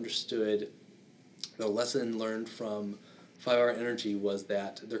also understood the lesson learned from 5 Hour Energy was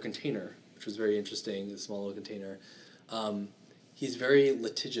that their container, which was very interesting, the small little container, he's very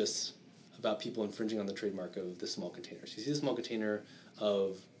litigious about people infringing on the trademark of the small containers. You see the small container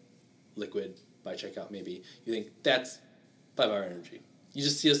of liquid by checkout, maybe, you think, that's 5 Hour Energy. You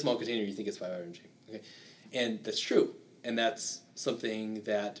just see a small container, you think it's 5 Hour Energy. Okay? And that's true. And that's something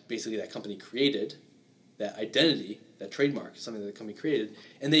that basically that company created, that identity, that trademark, something that the company created,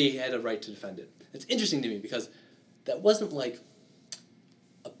 and they had a right to defend it. It's interesting to me because that wasn't like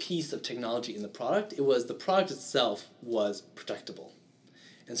a piece of technology in the product. It was the product itself was protectable.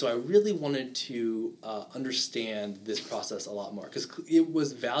 And so I really wanted to understand this process a lot more, because it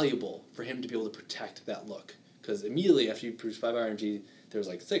was valuable for him to be able to protect that look. Because immediately after you produce 5 Hour Energy, there was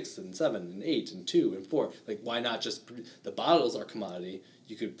like 6 and 7 and 8 and 2 and 4. Like, why not just the bottles are commodity?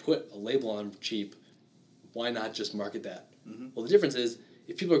 You could put a label on them cheap. Why not just market that? Mm-hmm. Well, the difference is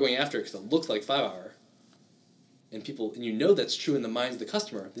if people are going after it because it looks like 5 Hour, and you know that's true in the minds of the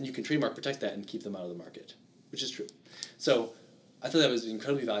customer, then you can trademark protect that and keep them out of the market, which is true. So I thought that was an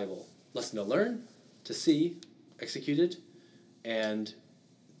incredibly valuable lesson to learn, to see, executed, and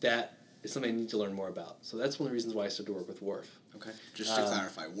that is something I need to learn more about. So that's one of the reasons why I started to work with Wharf. Okay. Just to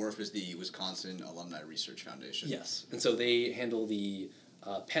clarify, Wharf is the Wisconsin Alumni Research Foundation. Yes. And so they handle the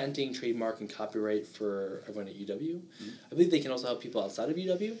patenting, trademark, and copyright for everyone at UW. Mm-hmm. I believe they can also help people outside of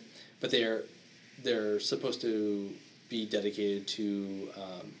UW, but they're supposed to be dedicated to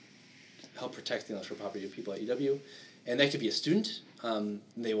help protect the intellectual property of people at UW. And that could be a student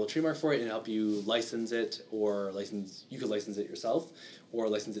They will trademark for it and help you license it, or you could license it yourself, or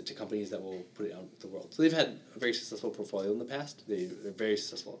license it to companies that will put it out into the world. So they've had a very successful portfolio in the past. They're very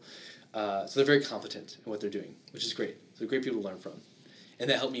successful. So they're very competent in what they're doing, which is great. So great people to learn from. And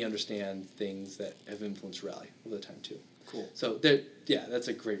that helped me understand things that have influenced Rally over the time too. Cool. So that's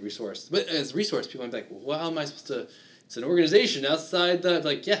a great resource. But as a resource, people might be like, well, how am I supposed to... It's an organization outside the...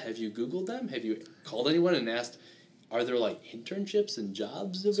 Like, yeah, have you Googled them? Have you called anyone and asked, are there, like, internships and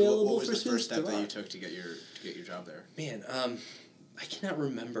jobs available for students? What was the first step that you took to get your job there? Man, I cannot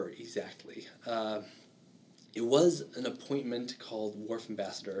remember exactly. It was an appointment called Wharf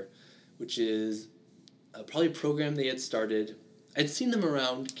Ambassador, which is probably a program they had started. I'd seen them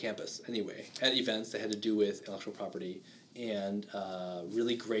around campus anyway, at events that had to do with intellectual property and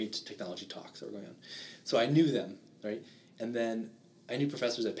really great technology talks that were going on. So I knew them, right? And then I knew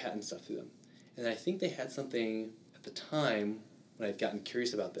professors that patent stuff through them. And I think they had something at the time when I'd gotten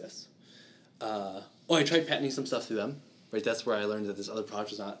curious about this. I tried patenting some stuff through them, right? That's where I learned that this other product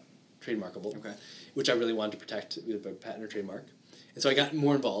was not trademarkable, okay, which I really wanted to protect with a patent or trademark. And so I got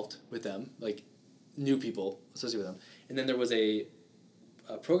more involved with them, like new people associated with them. And then there was a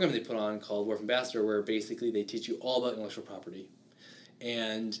program they put on called Wharf Ambassador, where basically they teach you all about intellectual property.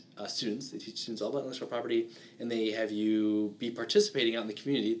 And they teach students all about intellectual property, and they have you be participating out in the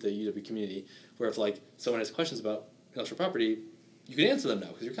community, the UW community, where if like someone has questions about intellectual property, you can answer them now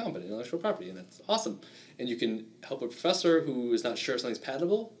because you're competent in intellectual property, and that's awesome. And you can help a professor who is not sure if something's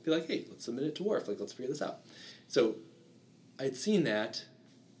patentable, be like, hey, let's submit it to Wharf, like let's figure this out. So I'd seen that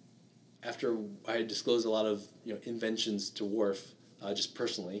after I had disclosed a lot of inventions to Wharf, just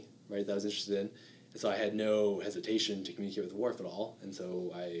personally, right, that I was interested in. And so I had no hesitation to communicate with Wharf at all, and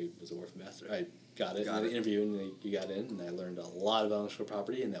so I was a Wharf ambassador. I got it in the interview, and you got in, and I learned a lot about intellectual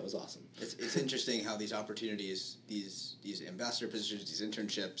property, and that was awesome. It's interesting how these opportunities, these ambassador positions, these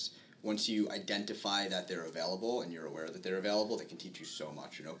internships, once you identify that they're available and you're aware that they're available, they can teach you so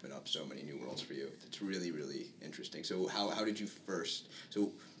much and open up so many new worlds for you. It's really, really interesting. So how did you first...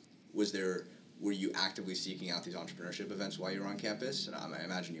 So were you actively seeking out these entrepreneurship events while you were on campus? And I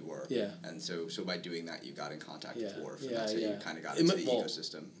imagine you were. Yeah. And so by doing that, you got in contact with Wharf, and yeah, that's how you kind of got into the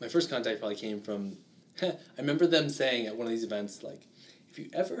ecosystem. My first contact probably came from... I remember them saying at one of these events, like, if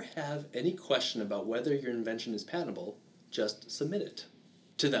you ever have any question about whether your invention is patentable, just submit it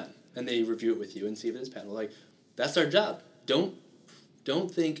to them. And they review it with you and see if it is patentable. Like, that's our job. Don't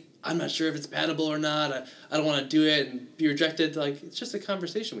think, I'm not sure if it's patentable or not, I don't want to do it and be rejected. Like, it's just a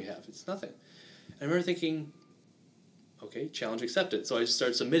conversation we have. It's nothing. I remember thinking, okay, challenge accepted. So I just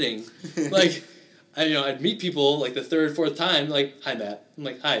started submitting. Like, I'd meet people like the third, fourth time, like, hi, Matt. I'm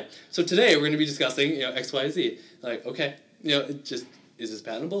like, hi. So today we're going to be discussing, X, Y, Z. Like, okay, it just, is this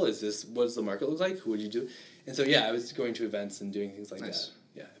patentable? What does the market look like? Who would you do? And so, I was going to events and doing things like that.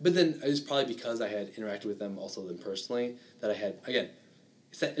 Yeah. But then it was probably because I had interacted with them also then personally that I had, again,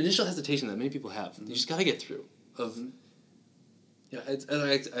 it's that initial hesitation that many people have. Mm-hmm. You just got to get through of... Mm-hmm.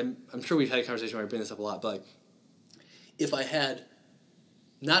 I'm sure we've had a conversation where I bring this up a lot, but like, if I had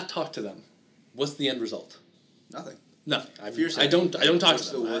not talked to them, what's the end result? Nothing. Nothing. I don't talk to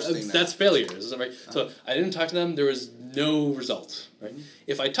them. The worst thing that's failure, right? So I didn't talk to them. There was no result, right? Mm-hmm.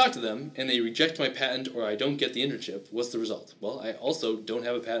 If I talk to them and they reject my patent or I don't get the internship, what's the result? Well, I also don't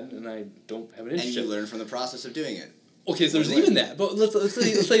have a patent and I don't have an internship. And you learn from the process of doing it. Okay, so there's even that. But let's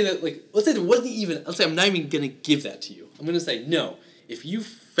say that let's say there wasn't even. Let's say I'm not even gonna give that to you. I'm gonna say no. If you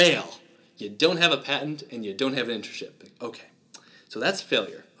fail, you don't have a patent and you don't have an internship. Okay, so that's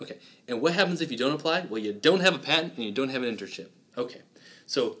failure. Okay, and what happens if you don't apply? Well, you don't have a patent and you don't have an internship. Okay,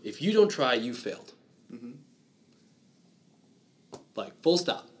 so if you don't try, you failed. Mm-hmm. Like full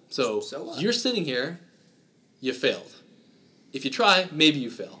stop. So you're sitting here, you failed. If you try, maybe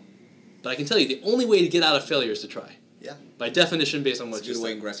you fail. But I can tell you, the only way to get out of failure is to try. Yeah. By definition, based on what you said.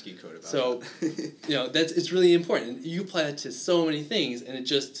 Wayne Gretzky quote about so, it's really important. You apply that to so many things, and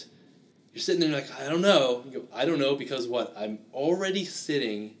you're sitting there like, I don't know. You go, I don't know because what? I'm already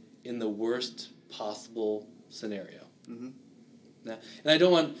sitting in the worst possible scenario. Mm-hmm. Now, and I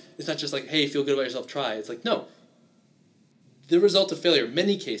don't want, it's not just like, hey, feel good about yourself, try. It's like, no. The result of failure, in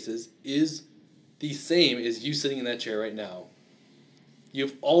many cases, is the same as you sitting in that chair right now.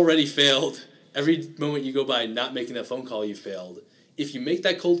 You've already failed. Every moment you go by not making that phone call, you failed. If you make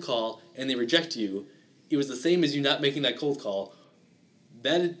that cold call and they reject you, it was the same as you not making that cold call.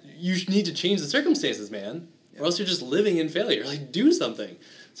 You need to change the circumstances, man, or else you're just living in failure. Like, do something.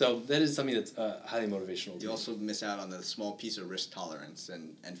 So that is something that's highly motivational. You also miss out on the small piece of risk tolerance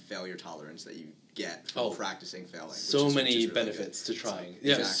and failure tolerance that you get from practicing failing. So many benefits to trying. So,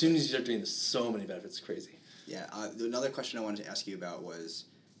 exactly. As soon as you start doing this, so many benefits. It's crazy. Yeah. Another question I wanted to ask you about was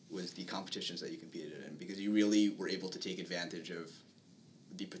the competitions that you competed in, because you really were able to take advantage of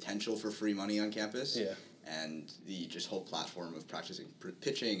the potential for free money on campus. Yeah. And the just whole platform of practicing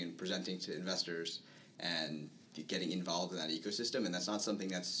pitching and presenting to investors and getting involved in that ecosystem. And that's not something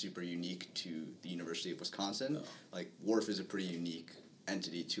that's super unique to the University of Wisconsin. No. Like, WARF is a pretty unique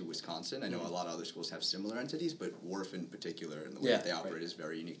entity to Wisconsin. I know a lot of other schools have similar entities, but WARF in particular and the way that they operate is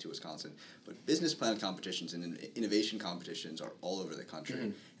very unique to Wisconsin. But business plan competitions and innovation competitions are all over the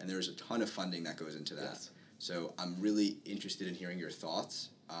country, and there's a ton of funding that goes into that. Yes. So I'm really interested in hearing your thoughts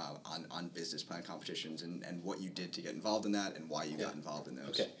on business plan competitions and what you did to get involved in that and why you got involved in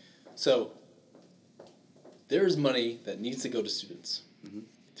those. Okay. So there is money that needs to go to students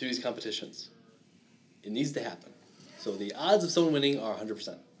through these competitions. It needs to happen. So the odds of someone winning are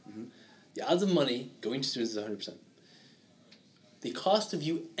 100%. The odds of money going to students is 100%. The cost of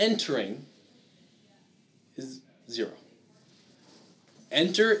you entering is 0.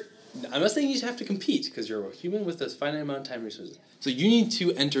 I'm not saying you have to compete, because you're a human with this finite amount of time and resources. So you need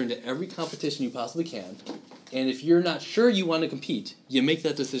to enter into every competition you possibly can. And if you're not sure you want to compete, you make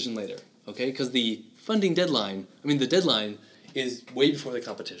that decision later. Okay? Because the deadline is way before the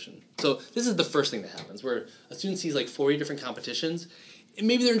competition. So this is the first thing that happens, where a student sees like 40 different competitions, and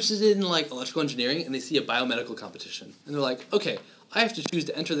maybe they're interested in like electrical engineering, and they see a biomedical competition. And they're like, okay, I have to choose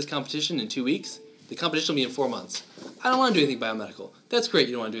to enter this competition in 2 weeks. The competition will be in 4 months. I don't want to do anything biomedical. That's great,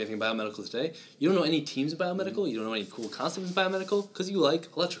 you don't want to do anything biomedical today. You don't know any teams in biomedical, you don't know any cool concepts in biomedical, because you like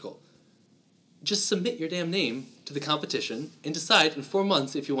electrical. Just submit your damn name to the competition and decide in 4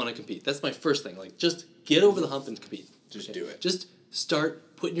 months if you want to compete. That's my first thing. Like, just get over the hump and compete. Just do it. Just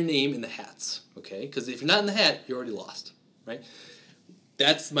start putting your name in the hats, okay? Because if you're not in the hat, you're already lost, right?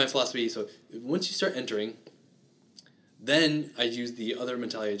 That's my philosophy. So once you start entering, then I use the other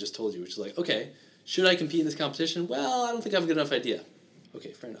mentality I just told you, which is like, okay, should I compete in this competition? Well, I don't think I have a good enough idea.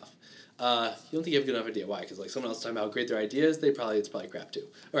 Okay, fair enough. You don't think you have a good enough idea. Why? Because like someone else is talking about how great their idea is, it's probably crap too.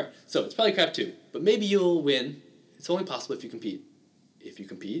 All right, so it's probably crap too, but maybe you'll win. It's only possible if you compete. If you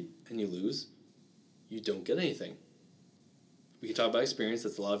compete and you lose, you don't get anything. We can talk about experience,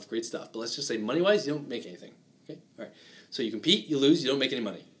 that's a lot of great stuff, but let's just say money-wise, you don't make anything. Okay? All right. So you compete, you lose, you don't make any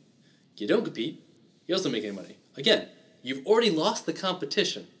money. You don't compete, you also don't make any money. Again, you've already lost the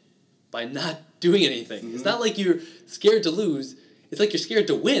competition by not doing anything. It's not like you're scared to lose, it's like you're scared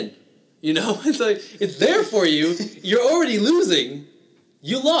to win. You know? It's like, it's there for you, you're already losing,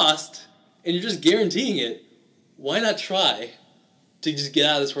 you lost, and you're just guaranteeing it. Why not try to just get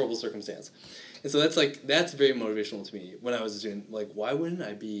out of this horrible circumstance? And so that's very motivational to me when I was a student. Like, why wouldn't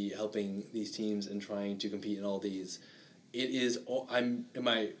I be helping these teams and trying to compete in all these? Am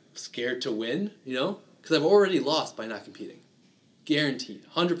I scared to win, you know? Because I've already lost by not competing. Guaranteed,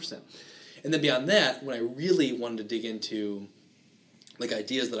 100%. And then beyond that, when I really wanted to dig into like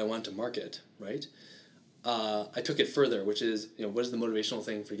ideas that I wanted to market, right? I took it further, which is, you know, what is the motivational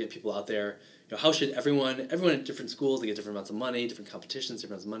thing for get people out there? You know, how should everyone at different schools, they get different amounts of money, different competitions,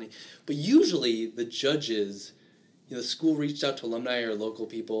 different amounts of money. But usually the judges, you know, the school reached out to alumni or local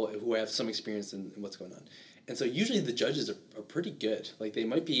people who have some experience in what's going on. And so usually the judges are pretty good. Like, they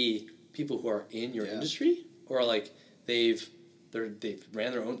might be people who are in your industry, or like they've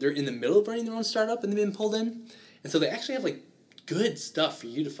ran their own, they're in the middle of running their own startup and they've been pulled in. And so they actually have like good stuff for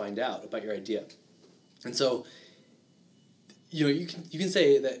you to find out about your idea. And so, you know, you can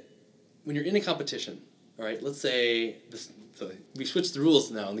say that when you're in a competition, all right, let's say so we switched the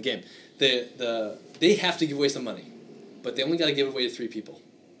rules now in the game. They have to give away some money, but they only got to give it away to 3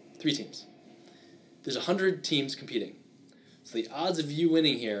 teams. There's 100 teams competing. So the odds of you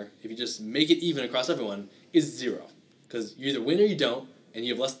winning here, if you just make it even across everyone, is 0. Because you either win or you don't, and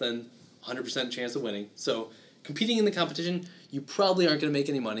you have less than 100% chance of winning. So competing in the competition, you probably aren't going to make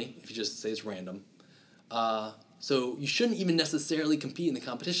any money if you just say it's random. So you shouldn't even necessarily compete in the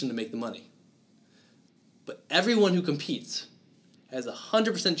competition to make the money. But everyone who competes has a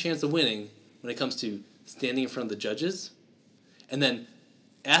 100% chance of winning when it comes to standing in front of the judges and then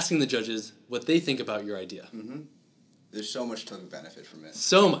asking the judges what they think about your idea. There's so much to benefit from it.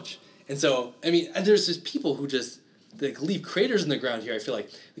 So much. And so, I mean, and there's just people who just leave craters in the ground here, I feel like,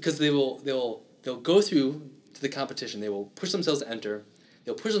 because they'll go through to the competition. They will push themselves to enter.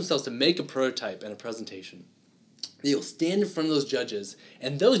 They'll push themselves to make a prototype and a presentation. They'll stand in front of those judges,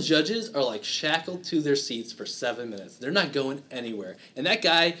 and those judges are like shackled to their seats for 7 minutes. They're not going anywhere. And that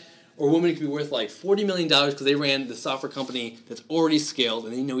guy or woman could be worth like $40 million because they ran the software company that's already scaled,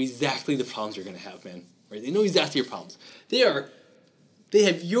 and they know exactly the problems you're going to have, man. Right? They know exactly your problems. They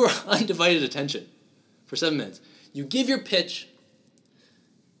have your undivided attention for 7 minutes. You give your pitch,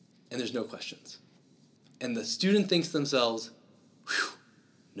 and there's no questions. and the student thinks to themselves, whew,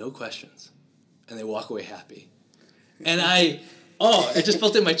 no questions. And they walk away happy. And I just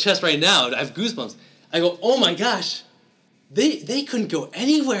felt it in my chest right now. I have goosebumps. I go, oh my gosh, they couldn't go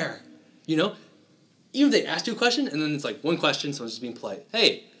anywhere, you know? Even if they ask you a question, and then it's like one question, someone's just being polite.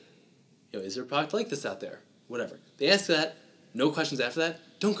 Hey, is there a product like this out there? Whatever. They ask that, no questions after that.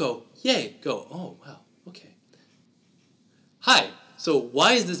 Don't go, yay. Go, oh, wow, okay. Hi, so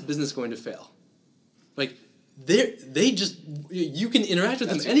why is this business going to fail? Like, they just, you can interact with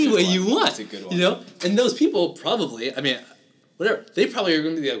them any way you want. That's a good one. You know? And those people probably, whatever, they probably are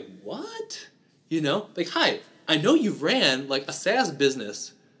going to be like, what? You know? Like, hi, I know you've ran, like, a SaaS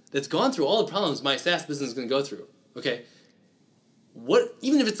business that's gone through all the problems my SaaS business is going to go through, okay?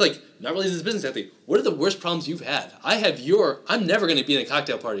 Even if it's like, not really this business athlete, what are the worst problems you've had? I'm never going to be in a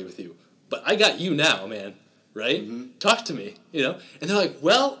cocktail party with you, but I got you now, man, right? Mm-hmm. Talk to me, you know? And they're like,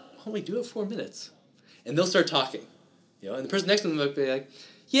 well, we do have 4 minutes. And they'll start talking, you know? And the person next to them might be like,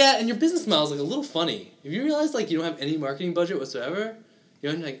 yeah, and your business model is like a little funny. Have you realized like you don't have any marketing budget whatsoever? You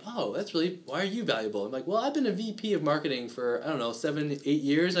know, and you're like, oh, that's really, why are you valuable? I'm like, well, I've been a VP of marketing for, 7, 8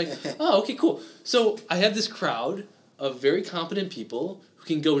 years. Like, oh, okay, cool. So I have this crowd of very competent people who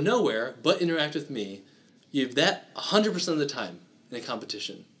can go nowhere but interact with me. You have that 100% of the time in a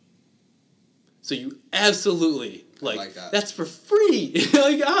competition. So you absolutely, like that. That's for free.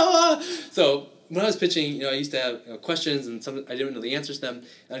 Like, So when I was pitching, I used to have questions and some I didn't know the answers to them.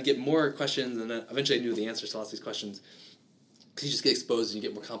 And I'd get more questions, and then eventually I knew the answers to lots of these questions. Because you just get exposed and you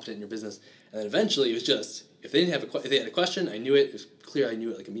get more competent in your business. And then eventually it was just, if they had a question, I knew it. It was clear I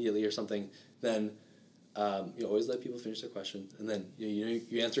knew it like immediately or something. Then you always let people finish their question. And then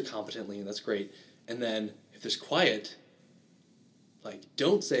you answer competently, and that's great. And then if there's quiet, like,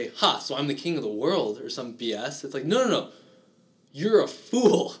 don't say, so I'm the king of the world or some BS. It's like, no. You're a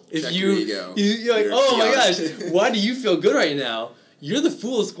fool. If you're like, oh my gosh, why do you feel good right now? You're the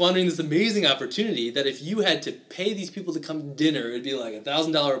fool squandering this amazing opportunity that if you had to pay these people to come to dinner, it'd be like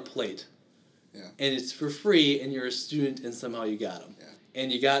 $1,000 a plate. Yeah. And it's for free, and you're a student, and somehow you got them. Yeah.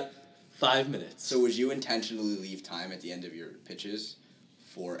 And you got 5 minutes. So would you intentionally leave time at the end of your pitches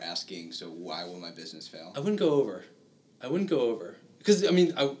for asking, so why will my business fail? I wouldn't go over. Because,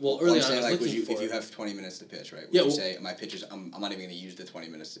 early on, saying, like, if you have 20 minutes to pitch, right? Would you say, my pitches, I'm not even going to use the 20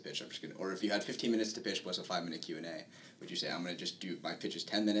 minutes to pitch, I'm just going to, or if you had 15 minutes to pitch plus a 5-minute Q&A, would you say, I'm going to just do my pitches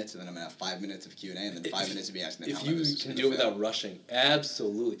 10 minutes, and then I'm going to have 5 minutes of Q&A, and then 5 minutes of me asking them how my business is going to fail? If you can do it without rushing,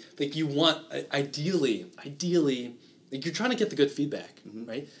 absolutely. Like, you want, ideally, like, you're trying to get the good feedback,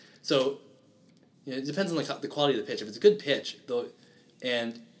 right? So, it depends on the quality of the pitch. If it's a good pitch, though,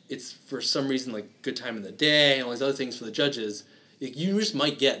 and it's for some reason, like, good time in the day, and all these other things for the judges, you just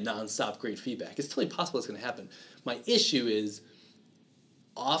might get nonstop great feedback. It's totally possible it's going to happen. My issue is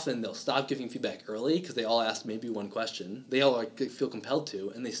often they'll stop giving feedback early because they all ask maybe one question. They all feel compelled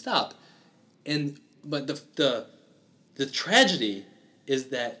to, and they stop. But the tragedy is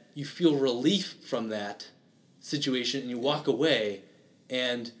that you feel relief from that situation and you walk away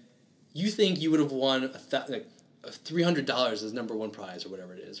and you think you would have won $300 as number one prize or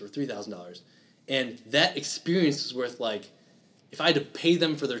whatever it is, or $3,000. And that experience is worth if I had to pay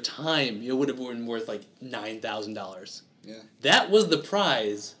them for their time, it would have been worth $9,000. Yeah. That was the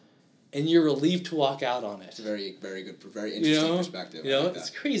prize, and you're relieved to walk out on it. It's a very, very good, very interesting perspective. It's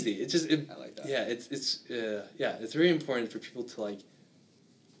crazy. It's just, I like that. Yeah, it's very important for people to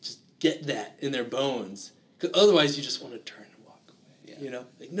just get that in their bones, because otherwise you just want to turn and walk away. Yeah.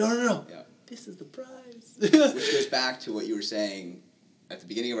 No. Yeah. This is the prize. Which goes back to what you were saying at the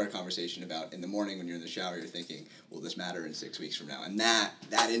beginning of our conversation about in the morning when you're in the shower, you're thinking, will this matter in 6 weeks from now? And that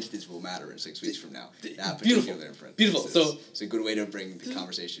instance will matter in 6 weeks from now. That particular inference. Beautiful. So it's a good way to bring the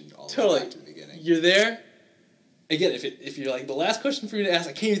conversation all the way back to the beginning. You're there. Again, if you're like, the last question for you to ask,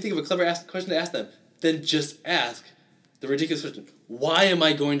 I can't even think of a clever question to ask them, then just ask the ridiculous question, why am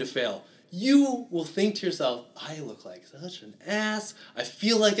I going to fail? You will think to yourself, I look like such an ass. I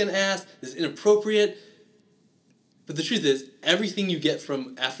feel like an ass. This is inappropriate. But the truth is, everything you get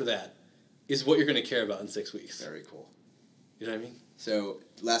from after that is what you're going to care about in 6 weeks. Very cool. You know what I mean? So,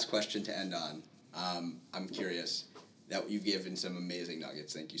 last question to end on. I'm curious that you've given some amazing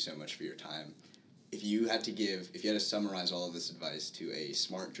nuggets. Thank you so much for your time. If you had to summarize all of this advice to a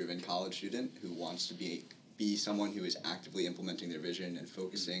smart-driven college student who wants to be someone who is actively implementing their vision and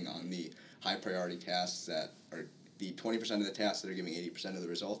focusing on the high-priority tasks that are the 20% of the tasks that are giving 80% of the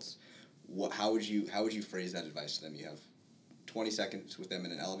results, how would you phrase that advice to them? You have 20 seconds with them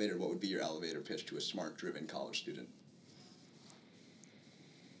in an elevator. What would be your elevator pitch to a smart-driven college student?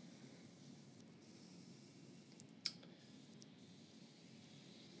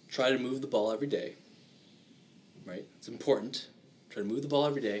 Try to move the ball every day. right? It's important. Try to move the ball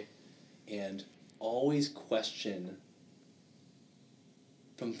every day, and always question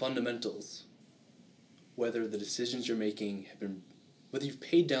from fundamentals whether the decisions you're making have been, whether you've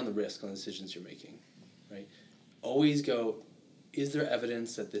paid down the risk on the decisions you're making, right? Always go, is there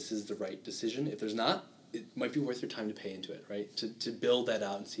evidence that this is the right decision? If there's not, it might be worth your time to pay into it, right? To build that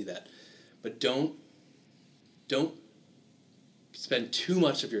out and see that. But don't spend too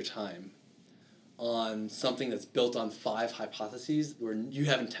much of your time on something that's built on 5 hypotheses where you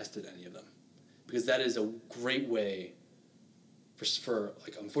haven't tested any of them. Because that is a great way for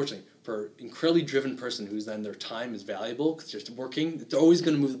unfortunately, for an incredibly driven person who's then their time is valuable because they're just working, they're always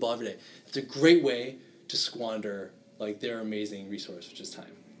going to move the ball every day. It's a great way to squander their amazing resource, which is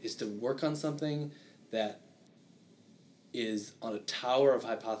time, is to work on something that is on a tower of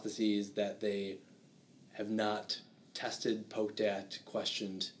hypotheses that they have not tested, poked at,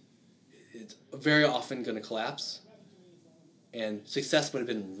 questioned. It's very often going to collapse, and success would have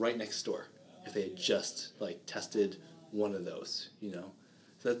been right next door if they had just tested one of those,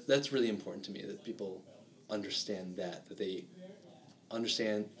 So that's really important to me, that people understand that they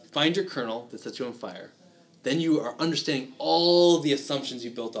understand, find your kernel that sets you on fire. Then you are understanding all the assumptions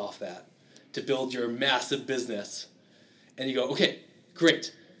you built off that to build your massive business. And you go, okay,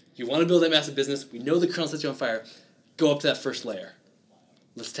 great. You want to build that massive business. We know the kernel sets you on fire. Go up to that first layer.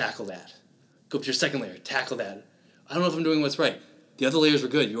 Let's tackle that. Go up to your second layer. Tackle that. I don't know if I'm doing what's right. The other layers were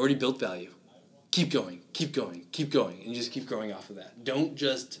good. You already built value. Keep going, keep going, keep going. And you just keep growing off of that. Don't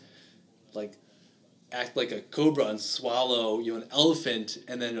just act like a cobra and swallow an elephant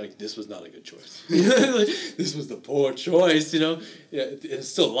and then you're like, this was not a good choice. This was the poor choice, Yeah, it's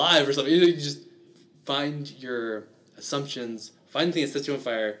still alive or something. You just find your assumptions, find the thing that sets you on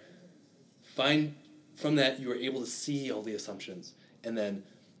fire, find from that you are able to see all the assumptions and then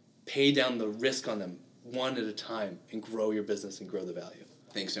pay down the risk on them one at a time and grow your business and grow the value.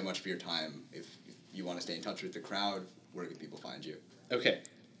 Thanks so much for your time. If you want to stay in touch with the crowd, where can people find you? Okay.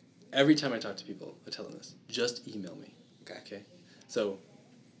 Every time I talk to people, I tell them this. Just email me. Okay? So,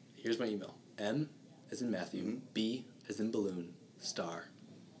 here's my email. M as in Matthew, B as in balloon, star,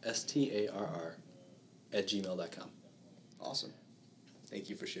 STARR, @gmail.com. Awesome. Thank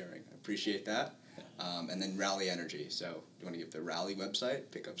you for sharing. I appreciate that. Yeah. And then Rally Energy. So, do you want to give the Rally website?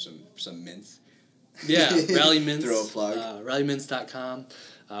 Pick up some mints. Yeah, Rally Mints. Throw a plug. RallyMints.com.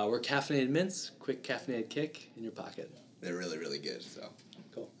 We're caffeinated mints, quick caffeinated kick in your pocket. They're really, really good. So,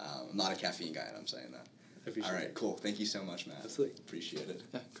 cool. I'm not a caffeine guy, and I'm saying that. I appreciate All right, it. Cool. Thank you so much, Matt. Absolutely. Appreciate it.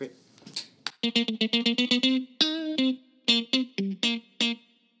 Yeah, great.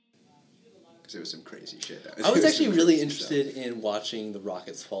 Because it was some crazy shit. I was actually really interested in watching the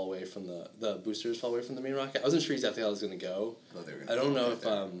rockets fall away from the boosters fall away from the main rocket. I wasn't sure exactly how it was going to go. I don't know if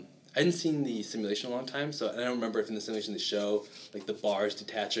I hadn't seen the simulation in a long time, so I don't remember if in the simulation they show the bars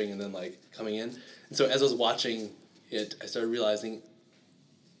detaching and then coming in. And so as I was watching it, I started realizing,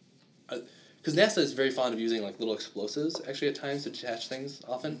 because NASA is very fond of using little explosives actually at times to detach things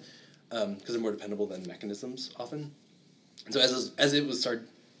often, because they're more dependable than mechanisms often. And so as it was started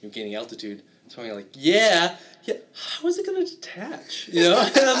gaining altitude, so I'm yeah, how is it gonna detach? And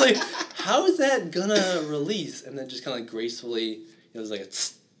I was like, how is that gonna release? And then just kind of gracefully, it was like a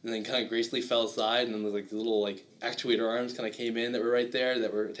tss, and then kind of gracefully fell aside, and then the little actuator arms kind of came in that were right there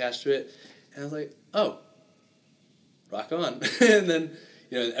that were attached to it, and I was like, oh, rock on. And then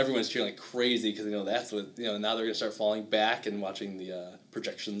everyone's cheering like crazy because that's what now they're gonna start falling back and watching the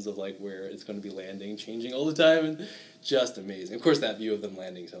projections of where it's going to be landing changing all the time, and just amazing. Of course, that view of them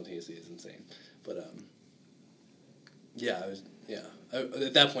landing simultaneously is insane, but at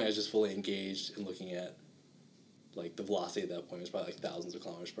that point I was just fully engaged in looking at the velocity at that point was probably thousands of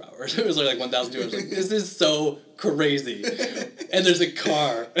kilometers per hour. It was 1,200. This is so crazy. And there's a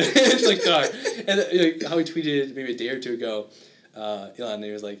car. It's a car. And how he tweeted maybe a day or two ago, Elon,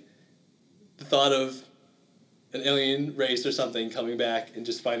 he was the thought of an alien race or something coming back and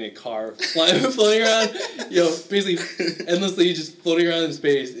just finding a car floating around, basically endlessly just floating around in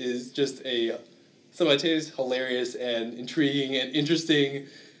space is just simultaneous hilarious and intriguing and interesting.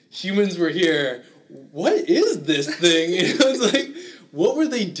 Humans were here. What is this thing? It's what were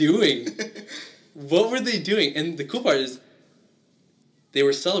they doing? What were they doing? And the cool part is they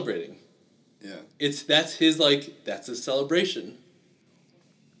were celebrating. Yeah. That's a celebration.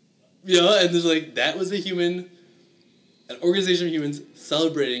 And there's that was an organization of humans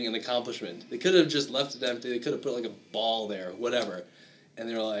celebrating an accomplishment. They could have just left it empty. They could have put a ball there, whatever. And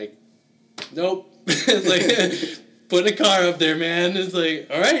they were nope. It's put a car up there, man. It's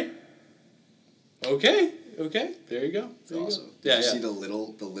all right. Okay. Okay, there you go. It's awesome. Did you see the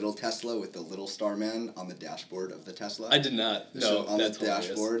little Tesla with the little Starman on the dashboard of the Tesla? I did not. So No, on that's the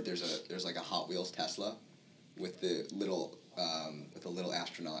dashboard, there's like a Hot Wheels Tesla with the little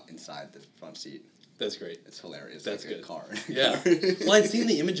astronaut inside the front seat. That's great. It's hilarious. That's like good. A car. Yeah. Well, I'd seen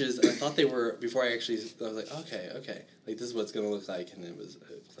the images and I thought they were before I was like, okay, like this is what it's gonna look like, and it was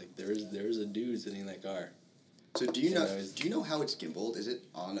like there's a dude sitting in that car. So do you know how it's gimbaled? Is it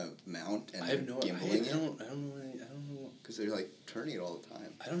on a mount and I have no gimbaling I don't know. Because they're like turning it all the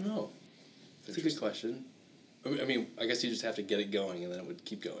time. I don't know. It's a good question. I mean, I guess you just have to get it going, and then it would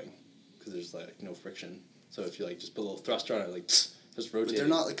keep going, because there's like no friction. So if you like just put a little thruster on it, like just rotate. But they're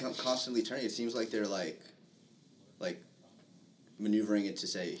not like constantly turning. It seems like they're like maneuvering it to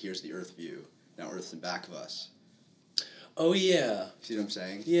say, here's the Earth view. Now Earth's in back of us. Oh yeah. See what I'm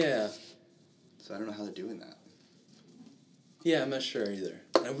saying? Yeah. So I don't know how they're doing that. Yeah, I'm not sure either.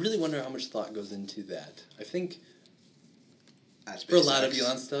 And I really wonder how much thought goes into that. I think for a lot of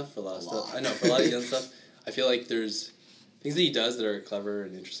Elon stuff, I know, for a lot of Elon stuff, I feel like there's things that he does that are clever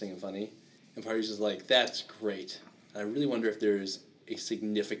and interesting and funny, and part of he's just like, that's great. And I really wonder if there's a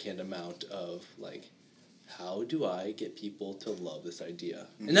significant amount of, like, how do I get people to love this idea?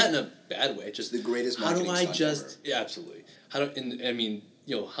 Mm-hmm. And not in a bad way, just the greatest marketing stunt ever. Yeah, absolutely. I mean,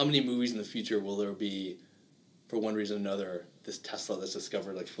 how many movies in the future will there be, for one reason or another, this Tesla that's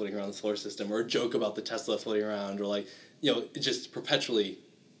discovered, like, floating around the solar system, or a joke about the Tesla floating around, or, like, it just perpetually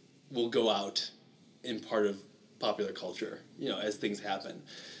will go out in part of popular culture, as things happen.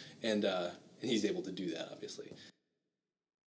 And he's able to do that, obviously.